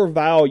got more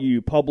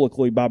value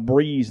publicly by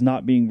Breeze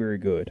not being very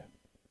good.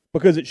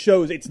 Because it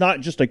shows it's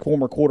not just a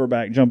former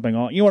quarterback jumping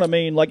on. You know what I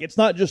mean? Like, it's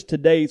not just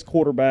today's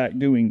quarterback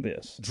doing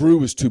this.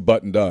 Drew is too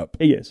buttoned up.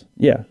 He is.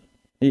 Yeah,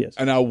 he is.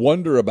 And I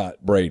wonder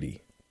about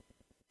Brady.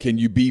 Can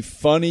you be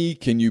funny?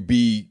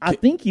 I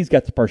think he's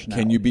got the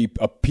personality. Can you be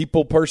a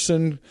people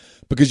person?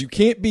 Because you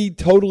can't be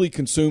totally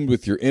consumed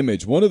with your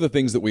image. One of the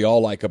things that we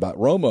all like about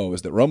Romo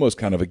is that Romo's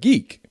kind of a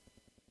geek.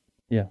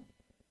 Yeah.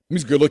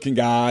 He's a good-looking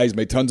guy. He's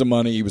made tons of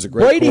money. He was a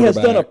great Brady quarterback.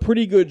 has done a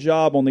pretty good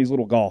job on these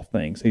little golf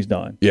things he's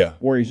done. Yeah.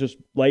 Where he's just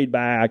laid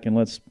back and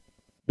let's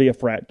be a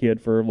frat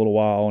kid for a little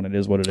while, and it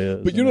is what it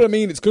is. But you know what I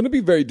mean? It's going to be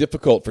very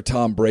difficult for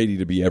Tom Brady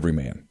to be every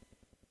man.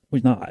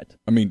 He's not.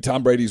 I mean,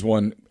 Tom Brady's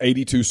won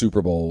 82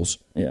 Super Bowls.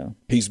 Yeah.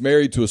 He's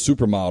married to a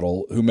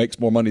supermodel who makes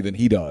more money than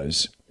he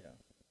does.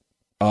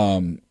 Yeah.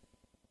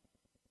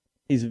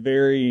 He's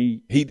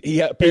very he's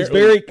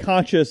very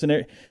conscious,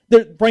 and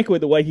frankly,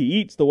 the way he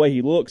eats, the way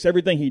he looks,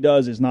 everything he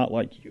does is not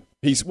like you.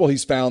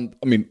 He's found,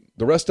 I mean,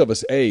 the rest of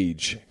us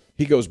age,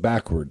 he goes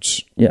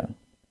backwards. Yeah.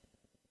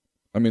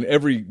 I mean,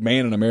 every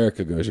man in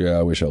America goes, yeah,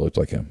 I wish I looked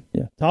like him.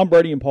 Yeah. Tom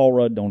Brady and Paul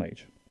Rudd don't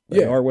age.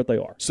 They are what they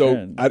are.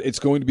 So it's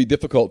going to be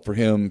difficult for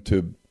him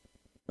to,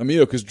 I mean,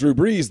 because Drew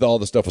Brees, all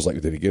the stuff was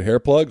like, did he get hair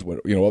plugs?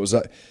 What was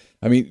that?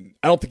 I mean,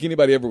 I don't think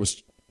anybody ever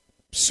was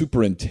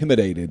super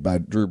intimidated by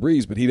Drew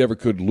Brees, but he never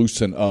could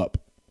loosen up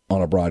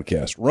on a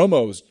broadcast.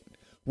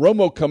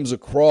 Romo comes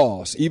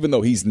across, even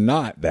though he's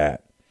not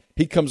that,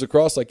 he comes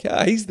across like,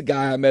 yeah, he's the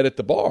guy I met at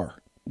the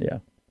bar. Yeah.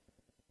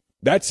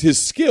 That's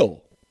his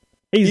skill.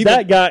 He's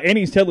that guy, and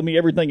he's telling me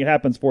everything that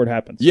happens before it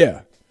happens.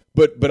 Yeah.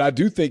 But I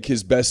do think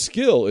his best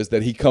skill is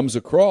that he comes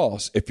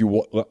across, if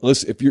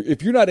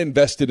you're not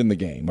invested in the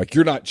game, like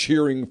you're not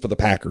cheering for the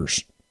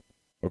Packers,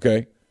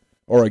 okay,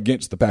 or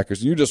against the Packers,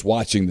 and you're just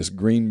watching this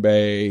Green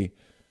Bay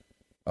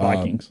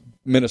Vikings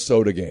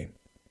Minnesota game.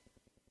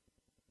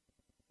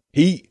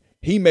 He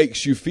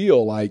makes you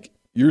feel like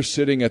you're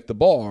sitting at the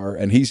bar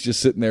and he's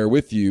just sitting there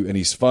with you, and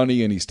he's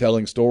funny and he's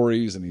telling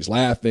stories and he's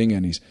laughing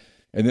and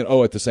then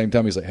at the same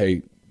time he's like,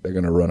 hey, they're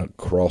going to run a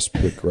cross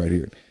pick right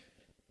here.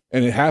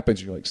 And it happens,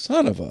 and you're like,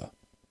 son of a.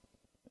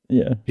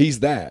 Yeah.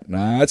 He's that.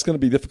 Nah, that's going to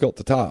be difficult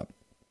to top.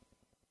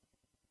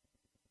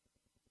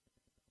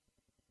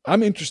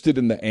 I'm interested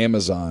in the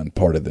Amazon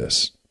part of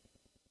this.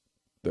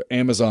 The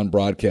Amazon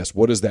broadcast,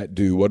 what does that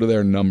do? What are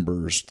their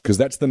numbers? Because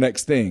that's the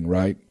next thing,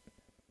 right?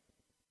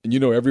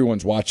 And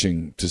everyone's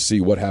watching to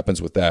see what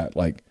happens with that.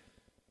 Like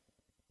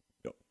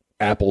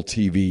Apple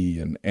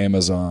TV and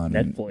Amazon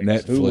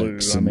Netflix,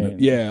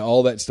 Hulu, and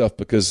all that stuff,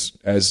 because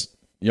as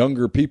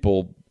younger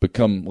people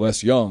become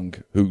less young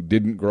who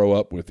didn't grow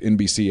up with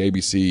NBC,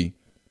 ABC,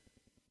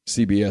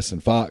 CBS,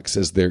 and Fox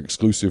as their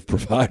exclusive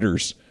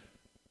providers,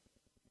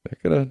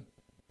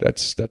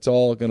 that's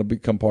all going to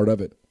become part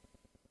of it.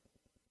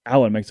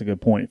 Alan makes a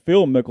good point.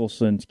 Phil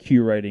Mickelson's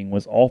Q rating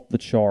was off the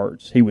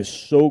charts. He was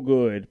so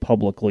good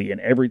publicly in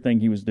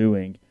everything he was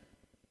doing,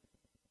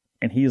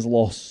 and he has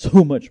lost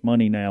so much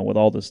money now with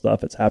all this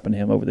stuff that's happened to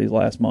him over these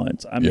last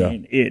months. I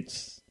mean,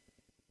 it's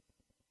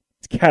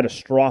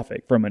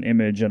catastrophic from an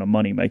image and a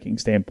money-making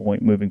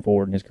standpoint moving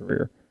forward in his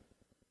career.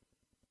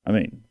 I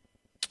mean,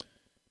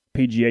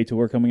 PGA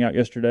Tour coming out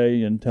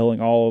yesterday and telling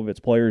all of its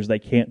players they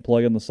can't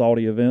play in the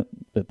Saudi event,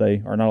 that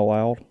they are not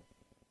allowed.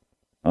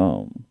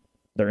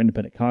 They're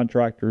independent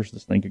contractors.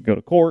 This thing could go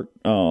to court.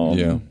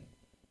 But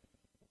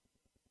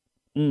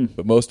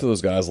most of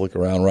those guys look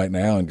around right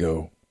now and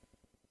go,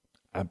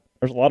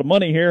 there's a lot of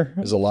money here.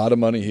 There's a lot of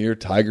money here.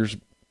 Tiger's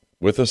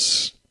with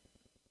us.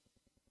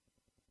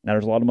 Now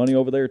there's a lot of money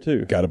over there,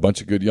 too. Got a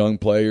bunch of good young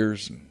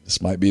players.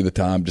 This might be the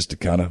time just to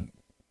kind of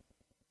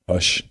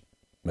hush.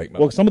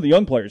 Well, some of the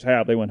young players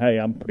have. They went, hey,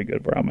 I'm pretty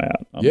good where I'm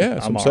at.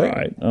 I'm all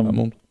right.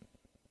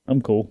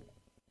 I'm cool.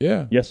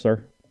 Yeah. Yes,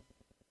 sir.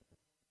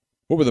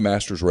 What were the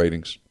Masters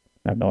ratings?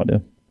 I have no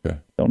idea. Okay.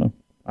 Don't know.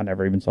 I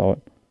never even saw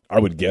it. I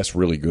would guess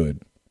really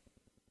good.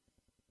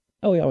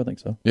 Oh, yeah, I would think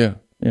so. Yeah.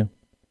 Yeah.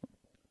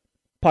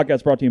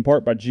 Podcast brought to you in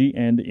part by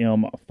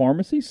G&M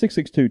Pharmacy,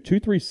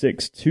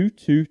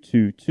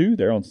 662-236-2222.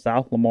 They're on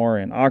South Lamar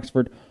and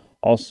Oxford.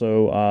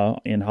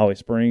 Also in Holly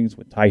Springs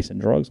with Tyson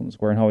Drugs on the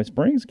square in Holly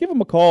Springs. Give them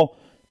a call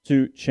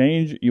to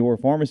change your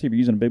pharmacy. If you're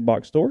using a big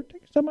box store,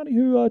 take somebody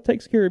who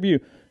takes care of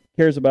you,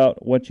 cares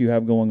about what you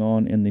have going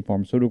on in the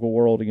pharmaceutical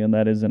world. Again,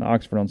 that is in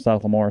Oxford on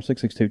South Lamar,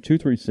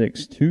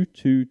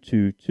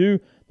 662-236-2222.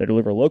 They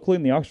deliver locally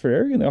in the Oxford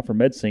area, and they offer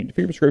MedSync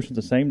for your prescriptions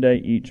the same day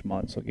each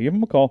month. So give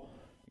them a call.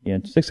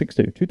 Again,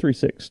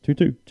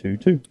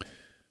 662-236-2222.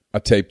 I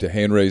taped a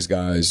hand raise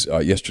guys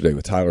yesterday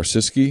with Tyler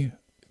Siskey.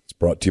 It's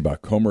brought to you by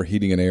Comer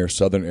Heating and Air,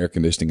 Southern Air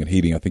Conditioning and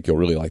Heating. I think you'll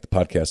really like the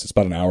podcast. It's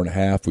about an hour and a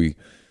half. We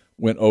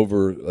went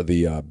over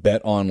the Bet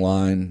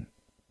Online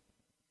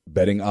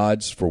betting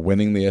odds for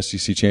winning the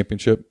SEC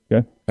championship.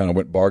 Okay. Kind of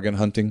went bargain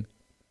hunting.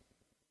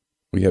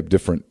 We have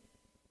different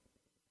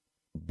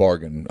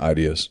bargain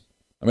ideas.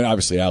 I mean,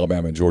 obviously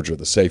Alabama and Georgia are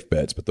the safe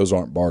bets, but those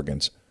aren't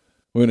bargains.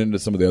 We went into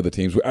some of the other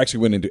teams. We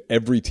actually went into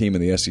every team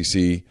in the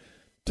SEC,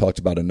 talked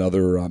about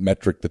another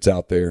metric that's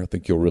out there. I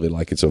think you'll really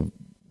like it. It's a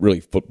really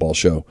football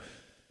show.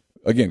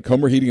 Again,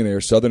 Comer Heating and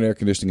Air, Southern Air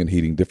Conditioning and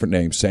Heating, different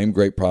names, same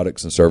great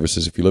products and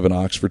services. If you live in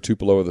Oxford,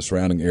 Tupelo, or the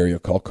surrounding area,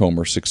 call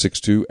Comer,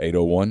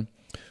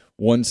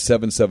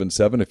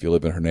 662-801-1777. If you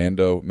live in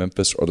Hernando,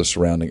 Memphis, or the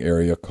surrounding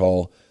area,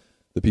 call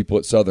the people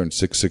at Southern,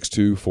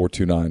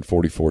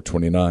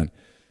 662-429-4429.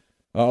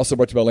 Also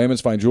brought to you by Lamons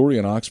Fine Jewelry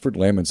in Oxford.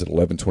 Lamons at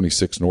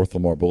 1126 North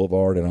Lamar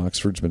Boulevard in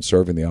Oxford. Has been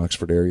serving the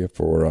Oxford area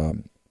for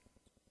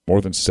more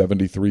than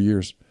 73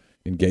 years.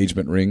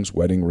 Engagement rings,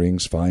 wedding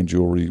rings, fine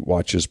jewelry,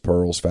 watches,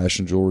 pearls,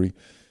 fashion jewelry,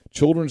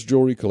 children's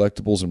jewelry,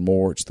 collectibles, and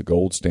more. It's the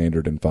gold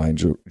standard in fine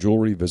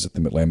jewelry. Visit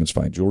them at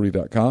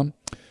lamonsfinejewelry.com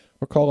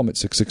or call them at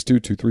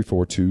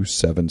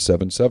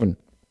 662-234-2777.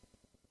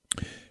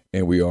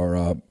 And we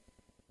are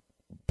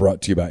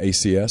brought to you by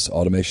ACS,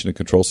 Automation and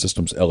Control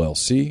Systems,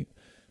 LLC.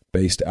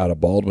 Based out of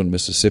Baldwin,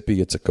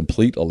 Mississippi, it's a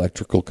complete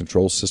electrical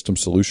control system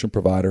solution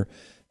provider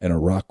and a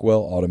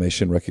Rockwell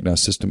Automation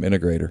Recognized System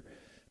Integrator.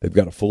 They've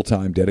got a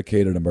full-time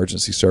dedicated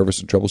emergency service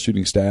and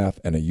troubleshooting staff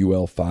and a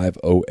UL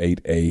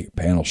 508A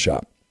panel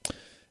shop.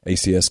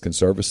 ACS can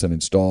service and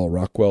install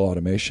Rockwell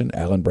Automation,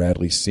 Allen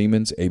Bradley,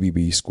 Siemens,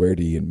 ABB, Square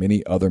D, and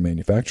many other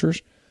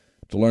manufacturers.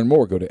 To learn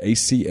more, go to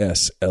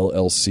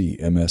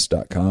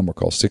acsllcms.com or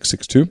call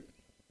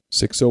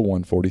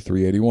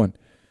 662-601-4381.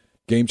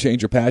 Game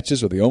Changer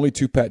patches are the only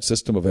two-patch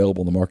system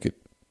available in the market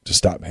to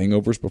stop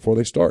hangovers before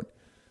they start.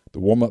 The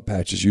warm-up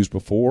patch is used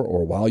before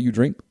or while you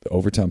drink. The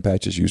overtime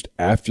patch is used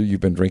after you've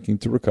been drinking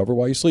to recover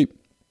while you sleep.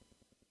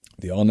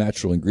 The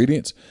all-natural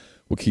ingredients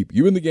will keep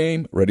you in the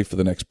game, ready for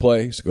the next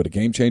play. So go to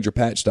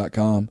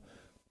GameChangerPatch.com,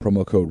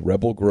 promo code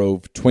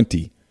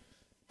RebelGrove20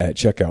 at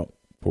checkout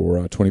for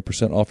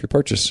 20% off your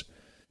purchase.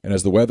 And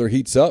as the weather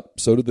heats up,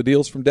 so do the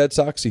deals from Dead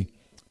Soxy.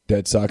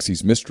 Dead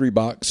Soxy's mystery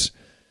box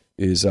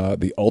is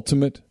the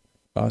ultimate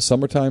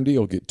summertime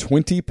deal. Get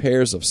 20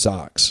 pairs of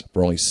socks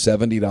for only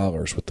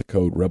 $70 with the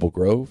code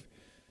RebelGrove.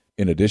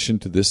 In addition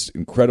to this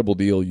incredible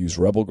deal, use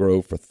Rebel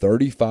Grove for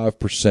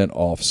 35%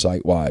 off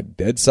site-wide.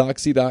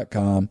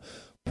 DeadSoxy.com,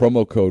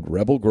 promo code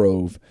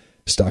RebelGrove.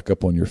 Stock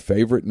up on your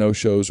favorite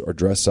no-shows or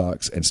dress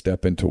socks and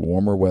step into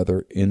warmer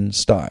weather in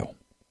style.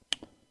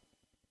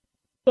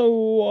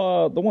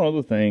 So the one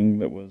other thing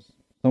that was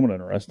somewhat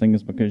interesting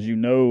is because you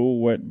know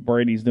what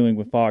Brady's doing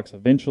with Fox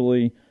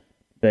eventually.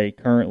 They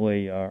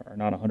currently are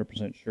not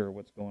 100% sure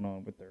what's going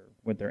on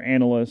with their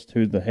analyst,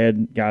 who the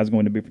head guy's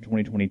going to be for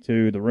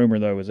 2022. The rumor,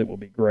 though, is it will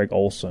be Greg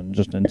Olson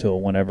just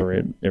until whenever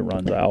it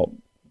runs out.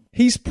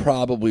 He's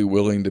probably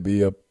willing to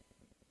be a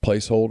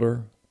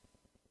placeholder.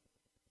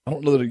 I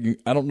don't know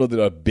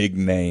that a big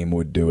name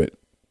would do it,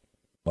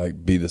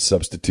 like be the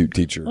substitute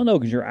teacher. I know,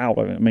 because you're out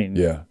of it. I mean,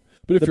 yeah.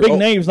 But if the big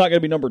name's not going to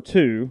be number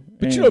 2.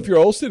 But if you're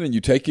Olsen and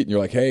you take it and you're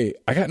like, hey,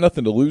 I got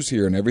nothing to lose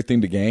here and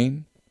everything to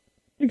gain.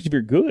 Because if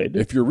you're good.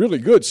 If you're really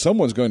good,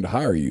 someone's going to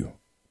hire you.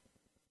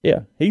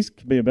 Yeah, he's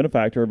could be a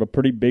benefactor of a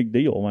pretty big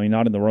deal. I mean,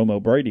 not in the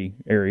Romo Brady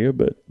area,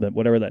 but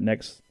whatever that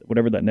next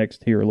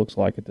tier looks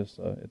like at this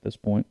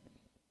point.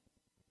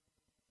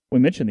 We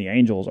mentioned the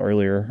Angels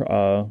earlier.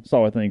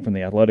 Saw a thing from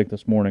The Athletic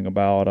this morning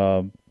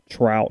about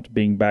Trout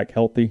being back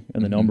healthy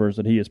and the numbers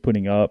that he is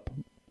putting up.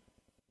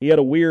 He had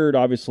a weird,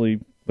 obviously,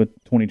 with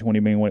 2020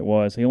 being what it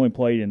was. He only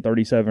played in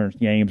 37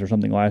 games or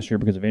something last year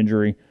because of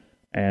injury.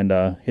 And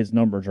his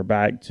numbers are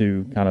back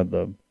to kind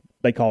of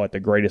they call it the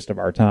greatest of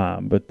our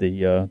time, but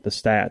the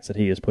stats that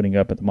he is putting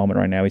up at the moment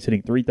right now, he's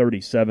hitting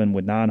 .337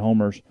 with 9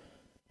 homers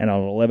and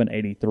an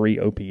 1183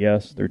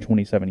 OPS through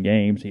 27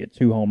 games. He had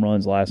 2 home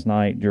runs last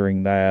night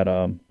during that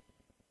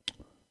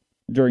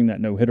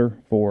no-hitter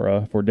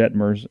for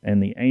Detmers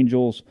and the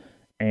Angels,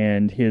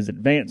 and his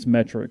advanced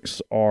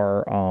metrics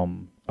are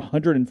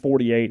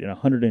 148 and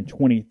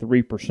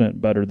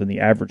 123% better than the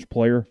average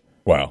player.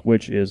 Wow.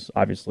 Which is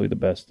obviously the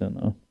best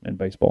in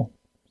baseball.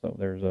 So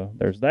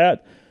there's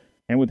that.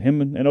 And with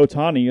him and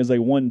Ohtani as they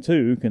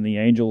 1-2, can the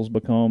Angels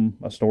become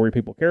a story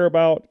people care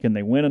about? Can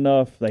they win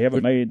enough? They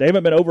haven't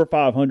been over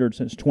 500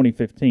 since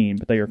 2015,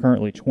 but they are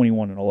currently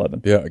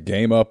 21-11. Yeah, a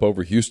game up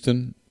over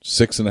Houston,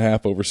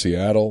 6.5 over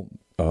Seattle.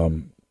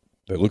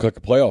 They look like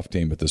a playoff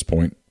team at this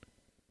point.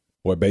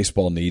 Boy,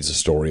 baseball needs a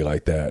story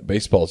like that.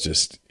 Baseball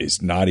just is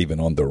not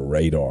even on the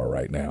radar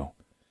right now.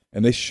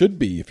 And they should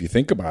be, if you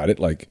think about it,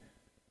 like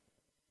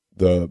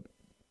the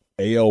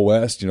AL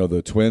West,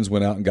 the Twins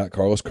went out and got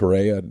Carlos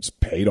Correa. It's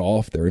paid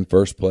off. They're in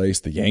first place.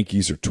 The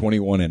Yankees are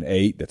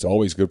 21-8. That's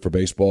always good for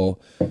baseball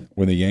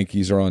when the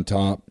Yankees are on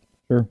top.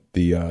 Sure.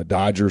 The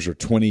Dodgers are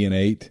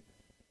 20-8.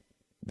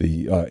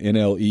 The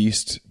NL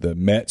East, the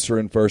Mets are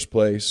in first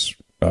place,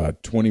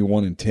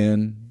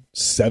 21-10.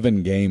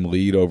 7-game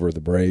lead over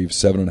the Braves,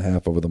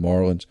 7.5 over the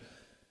Marlins.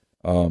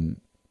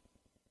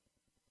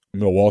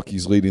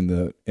 Milwaukee's leading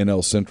the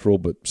NL Central,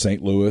 but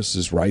St. Louis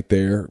is right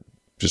there,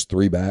 just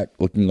 3 back,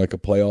 looking like a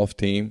playoff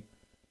team.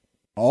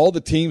 All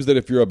the teams that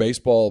if you're a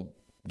baseball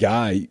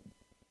guy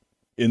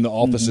in the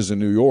offices in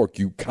New York,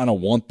 you kind of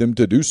want them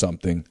to do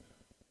something.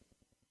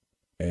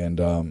 And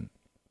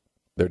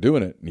they're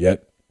doing it.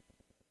 Yet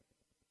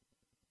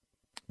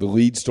the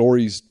lead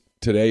stories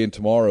today and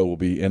tomorrow will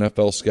be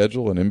NFL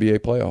schedule and NBA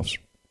playoffs.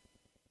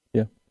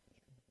 Yeah.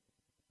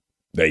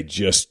 They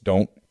just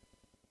don't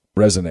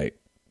resonate.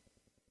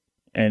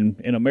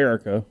 And in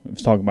America, I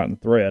was talking about in the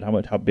thread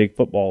how big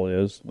football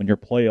is when your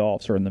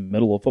playoffs are in the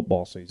middle of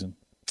football season.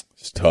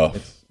 It's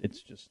tough.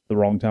 It's just the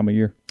wrong time of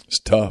year. It's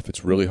tough.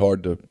 It's really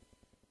hard to.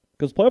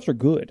 Because playoffs are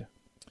good.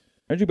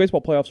 Major League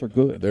Baseball playoffs are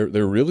good.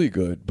 They're really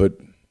good, but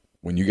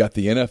when you got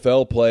the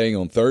NFL playing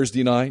on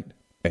Thursday night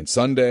and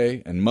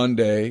Sunday and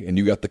Monday, and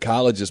you got the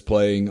colleges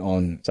playing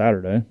on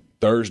Saturday,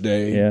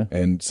 Thursday, yeah,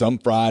 and some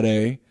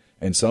Friday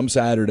and some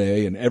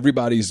Saturday, and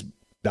everybody's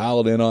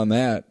dialed in on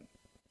that,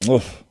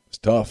 it's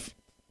tough.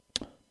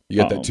 You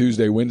got that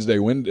Tuesday, Wednesday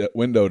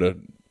window to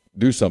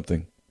do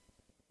something.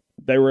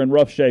 They were in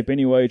rough shape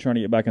anyway, trying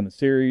to get back in the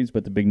series,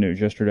 but the big news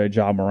yesterday,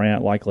 Ja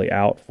Morant likely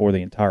out for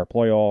the entire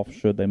playoff,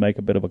 should they make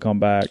a bit of a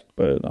comeback.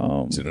 But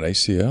is it an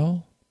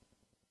ACL?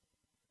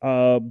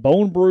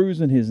 Bone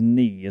bruise in his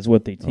knee is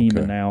what the team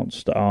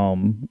announced.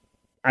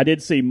 I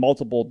did see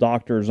multiple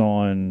doctors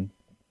on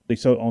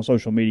on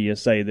social media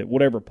say that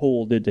whatever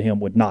Poole did to him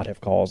would not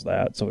have caused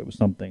that. So it was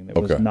something that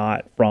was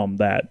not from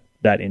that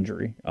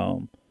injury.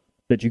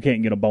 That you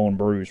can't get a bone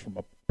bruise from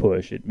a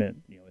push. It meant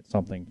it's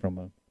something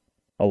from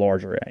a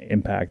larger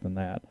impact than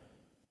that.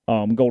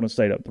 Golden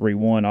State up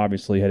 3-1,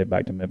 obviously headed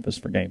back to Memphis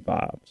for Game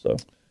 5. So,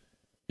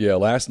 yeah,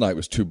 last night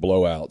was 2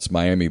 blowouts.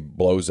 Miami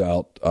blows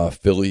out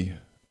Philly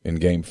in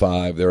Game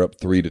 5. They're up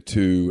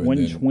 3-2.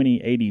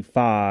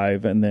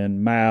 120-85, and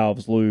then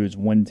Mavs lose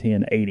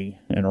 110-80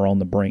 and are on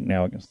the brink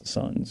now against the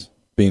Suns.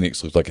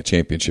 Phoenix looked like a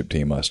championship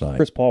team last night.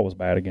 Chris Paul was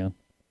bad again.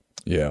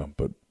 Yeah,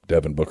 but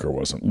Devin Booker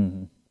wasn't.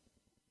 Mm-hmm.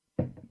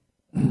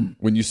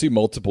 When you see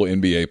multiple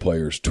NBA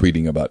players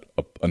tweeting about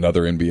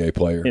another NBA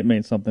player, it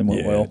means something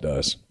went well. Yeah, it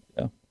does.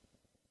 Yeah.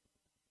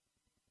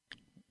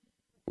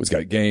 We've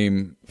got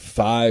Game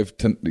 5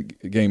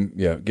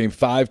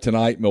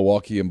 tonight,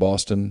 Milwaukee and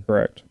Boston.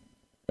 Correct.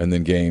 And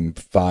then Game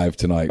 5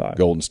 tonight,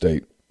 Golden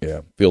State.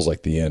 Yeah, feels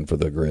like the end for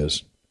the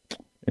Grizz.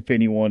 If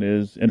anyone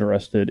is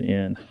interested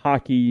in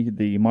hockey,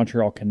 the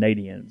Montreal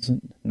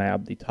Canadiens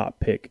nabbed the top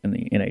pick in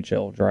the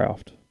NHL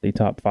draft. The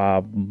top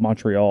 5,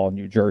 Montreal,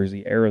 New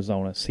Jersey,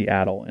 Arizona,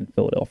 Seattle, and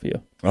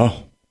Philadelphia.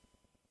 Oh.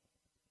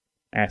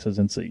 Asses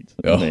in seats.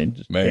 Oh,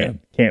 man.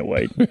 Can't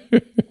wait.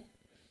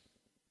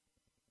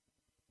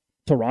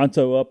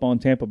 Toronto up on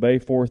Tampa Bay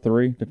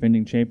 4-3,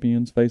 defending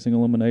champions facing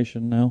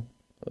elimination now.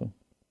 So.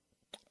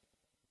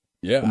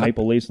 Yeah, the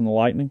Maple Leafs and the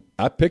Lightning.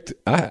 I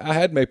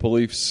had Maple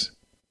Leafs.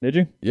 Did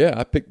you? Yeah,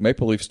 I picked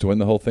Maple Leafs to win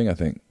the whole thing, I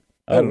think.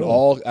 I had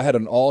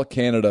an all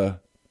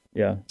Canada.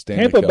 Yeah.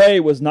 Stanley Tampa Cup.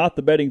 Bay was not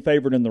the betting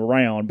favorite in the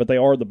round, but they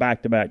are the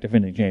back-to-back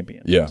defending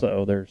champions. Yeah.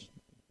 So there's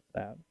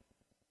that.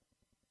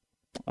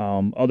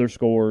 Other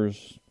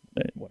scores,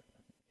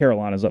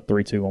 Carolina's up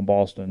 3-2 on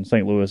Boston,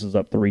 St. Louis is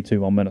up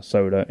 3-2 on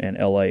Minnesota, and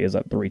LA is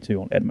up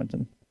 3-2 on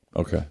Edmonton.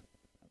 Okay.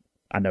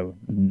 I know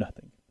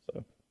nothing.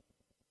 So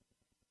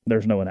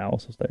there's no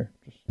analysis there.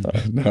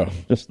 No.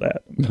 Just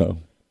that. No.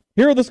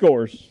 Here are the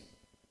scores.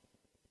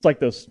 It's like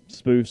those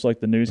spoofs, like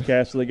the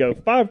newscasts. They go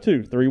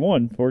 5-2,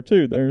 3-1,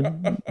 4-2. There's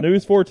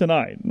news for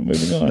tonight.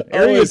 Moving on.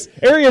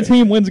 Area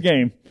team wins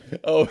game. I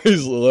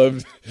always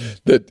loved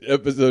that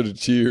episode of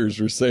Cheers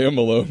where Sam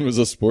Malone was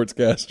a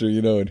sportscaster,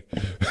 and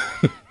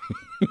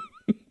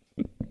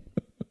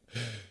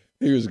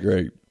he was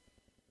great.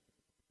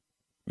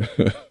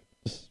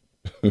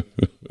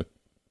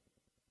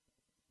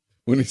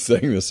 When he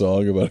sang the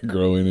song about a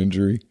growing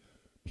injury.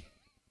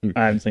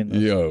 I haven't seen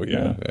this.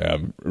 Yeah.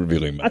 I'm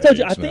revealing my I told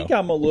you, age I think now.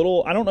 I'm a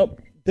little, I don't know.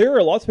 There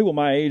are lots of people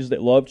my age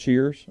that love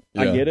Cheers.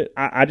 Yeah. I get it.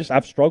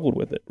 I've struggled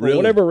with it. For Really?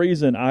 whatever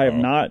reason, I have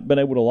not been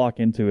able to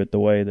lock into it the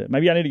way that,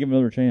 maybe I need to give it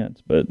another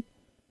chance, but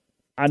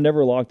I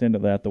never locked into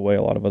that the way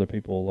a lot of other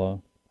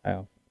people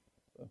have.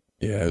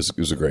 Yeah, it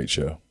was a great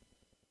show.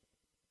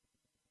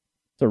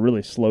 It's a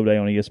really slow day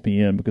on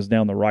ESPN because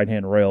down the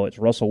right-hand rail, it's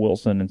Russell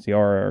Wilson and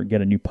Ciara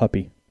get a new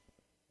puppy.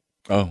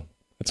 Oh,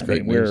 that's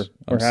great news.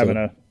 We're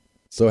having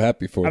so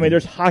happy for them.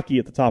 there's hockey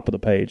at the top of the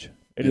page.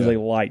 It is a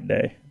light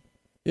day.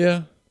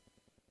 Yeah.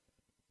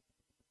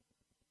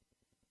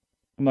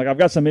 I'm like, I've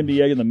got some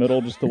NBA in the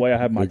middle, just the way I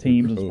have my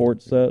teams and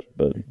sports set.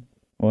 But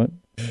what?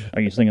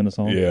 Are you singing the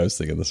song? Yeah, I was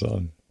singing the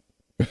song.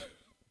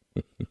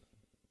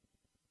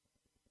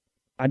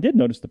 I did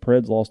notice the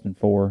Preds lost in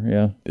 4.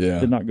 Yeah. Yeah.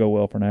 Did not go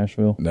well for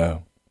Nashville.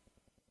 No.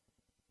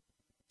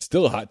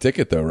 Still a hot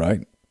ticket, though,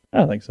 right?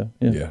 I think so.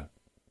 Yeah. Yeah.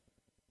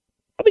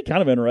 I'll be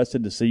kind of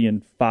interested to see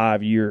in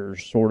 5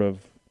 years sort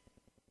of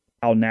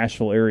how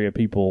Nashville area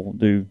people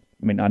do.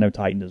 I mean, I know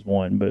Titan is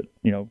one, but,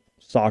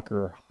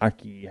 soccer,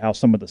 hockey, how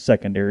some of the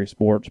secondary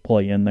sports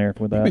play in there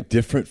with that. Maybe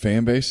different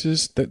fan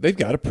bases. They've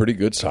got a pretty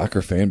good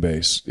soccer fan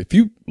base. If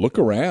you look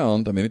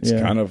around, I mean, it's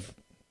kind of,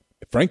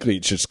 frankly,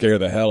 it should scare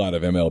the hell out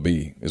of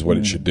MLB is what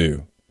it should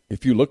do.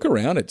 If you look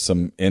around at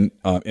some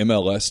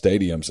MLS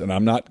stadiums, and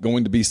I'm not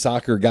going to be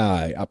soccer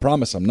guy, I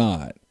promise I'm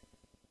not.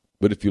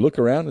 But if you look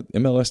around at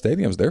MLS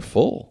stadiums, they're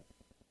full.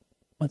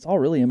 That's all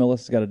really MLS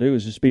has got to do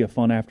is just be a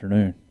fun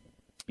afternoon.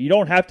 You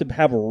don't have to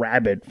have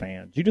rabid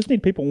fans. You just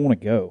need people who want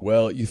to go.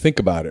 Well, you think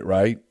about it,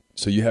 right?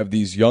 So you have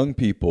these young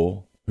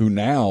people who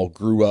now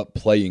grew up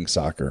playing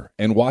soccer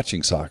and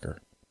watching soccer.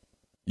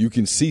 You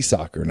can see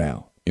soccer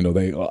now.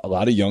 A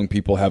lot of young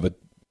people have a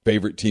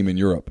favorite team in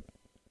Europe,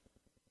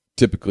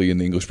 typically in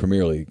the English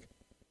Premier League.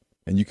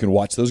 And you can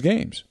watch those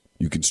games.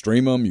 You can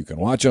stream them. You can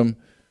watch them.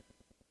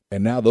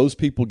 And now those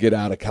people get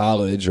out of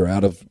college or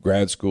out of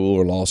grad school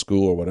or law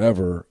school or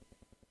whatever,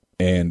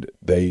 and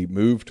they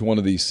move to one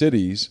of these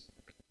cities.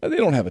 They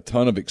don't have a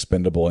ton of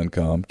expendable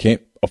income,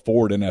 can't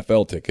afford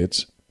NFL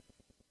tickets.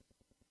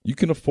 You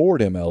can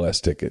afford MLS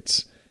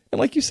tickets. And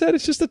like you said,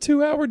 it's just a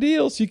 2-hour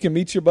deal, so you can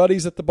meet your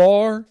buddies at the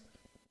bar,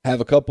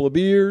 have a couple of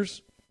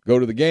beers, go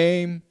to the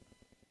game.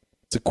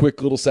 It's a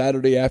quick little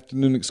Saturday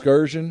afternoon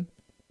excursion.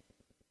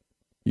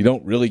 You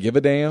don't really give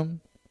a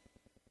damn.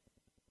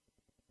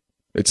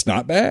 It's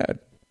not bad.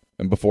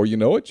 And before you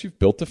know it, you've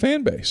built a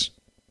fan base.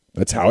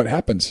 That's how it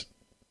happens.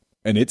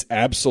 And it's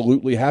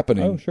absolutely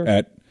happening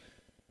at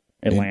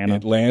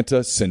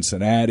Atlanta,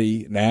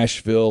 Cincinnati,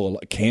 Nashville,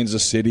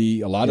 Kansas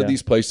City, a lot of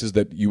these places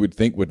that you would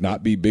think would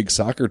not be big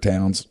soccer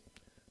towns,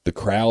 the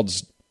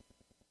crowds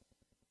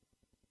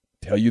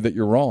tell you that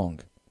you're wrong.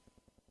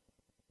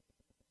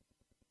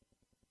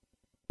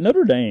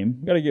 Notre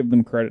Dame, got to give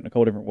them credit in a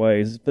couple different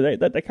ways. They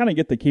kind of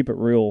get the Keep It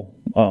Real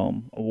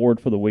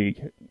award for the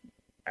week.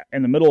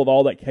 In the middle of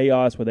all that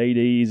chaos with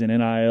ADs and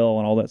NIL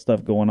and all that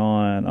stuff going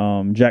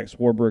on, Jack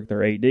Swarbrick,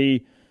 their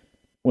AD,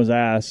 was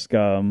asked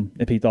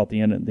if he thought the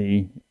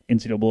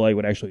NCAA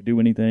would actually do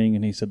anything,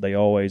 and he said they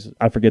always,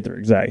 I forget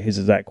his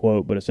exact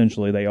quote, but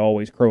essentially they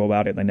always crow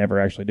about it and they never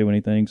actually do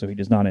anything, so he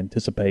does not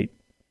anticipate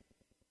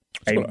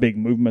big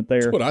movement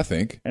there. That's what I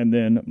think. And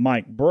then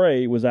Mike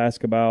Bray was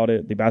asked about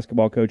it, the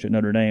basketball coach at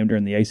Notre Dame,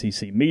 during the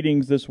ACC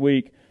meetings this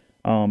week,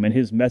 and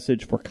his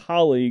message for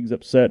colleagues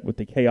upset with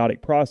the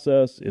chaotic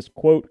process is,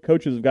 quote,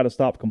 "Coaches have got to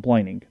stop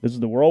complaining. This is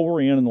the world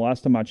we're in, and the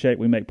last time I checked,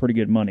 we make pretty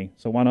good money,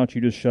 so why don't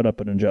you just shut up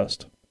and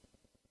adjust?"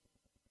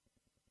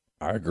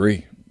 I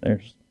agree.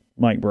 There's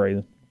Mike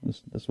Bray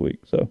this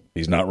week. So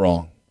he's not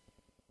wrong.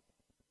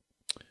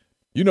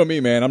 You know me,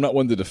 man. I'm not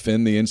one to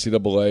defend the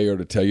NCAA or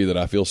to tell you that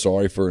I feel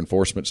sorry for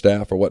enforcement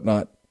staff or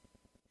whatnot.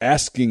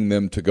 Asking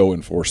them to go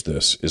enforce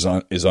this is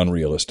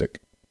unrealistic.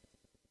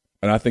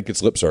 And I think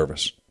it's lip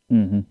service.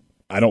 Mm-hmm.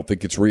 I don't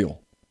think it's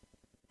real.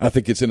 I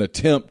think it's an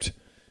attempt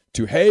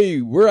to,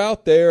 hey, we're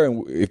out there,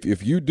 and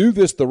if you do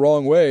this the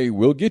wrong way,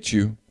 we'll get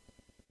you.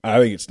 I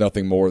think it's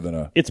nothing more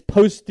than It's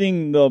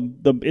posting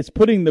it's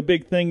putting the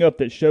big thing up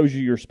that shows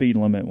you your speed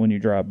limit when you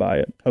drive by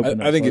it.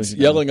 I think it's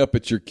yelling up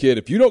at your kid.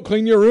 If you don't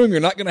clean your room, you're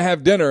not going to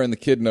have dinner, and the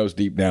kid knows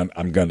deep down,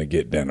 I'm going to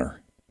get dinner.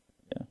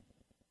 Yeah.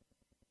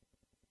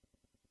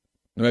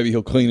 Maybe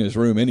he'll clean his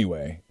room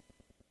anyway.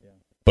 Yeah.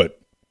 But.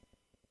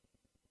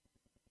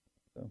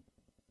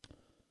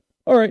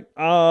 All right.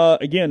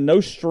 Again,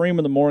 no stream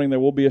in the morning. There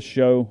will be a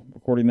show.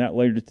 Recording that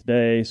later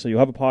today, so you'll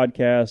have a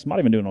podcast. Might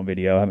even do it on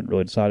video. I haven't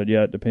really decided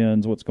yet.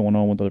 Depends what's going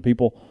on with other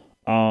people.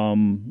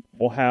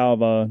 We'll have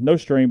no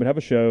stream, but have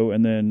a show,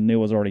 and then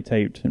Neal has already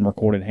taped and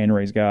recorded Hand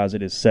Raise Guys.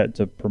 It is set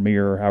to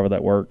premiere, however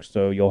that works,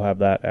 so you'll have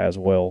that as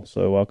well.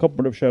 So a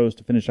couple of shows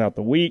to finish out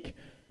the week,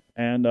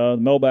 and the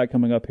mailbag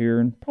coming up here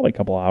in probably a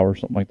couple hours,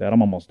 something like that.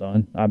 I'm almost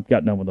done. I've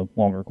got done with the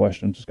longer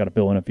questions. Just got to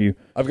fill in a few.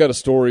 I've got a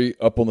story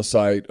up on the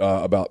site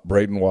about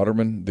Braden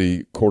Waterman,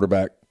 the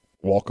quarterback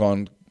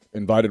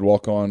invited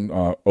walk-on,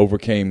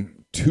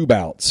 overcame 2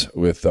 bouts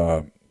with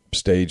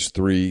stage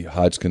 3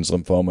 Hodgkin's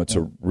lymphoma. It's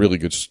a really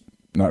good,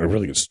 not a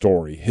really good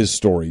story. His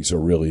stories are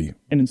really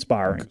An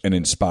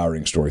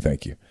inspiring story.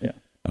 Thank you. Yeah.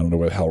 I don't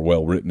know how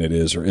well written it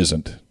is or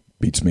isn't.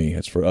 Beats me.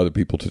 It's for other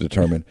people to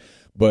determine.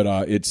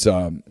 But it's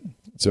an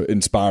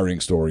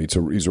inspiring story.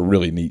 He's a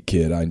really neat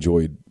kid. I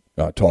enjoyed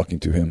talking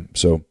to him.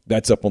 So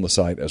that's up on the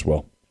site as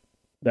well.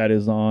 That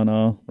is on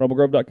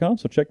rebelgrove.com,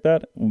 so check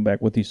that. We'll be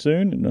back with you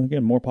soon. And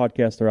again, more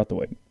podcasts throughout the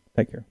week.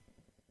 Take care.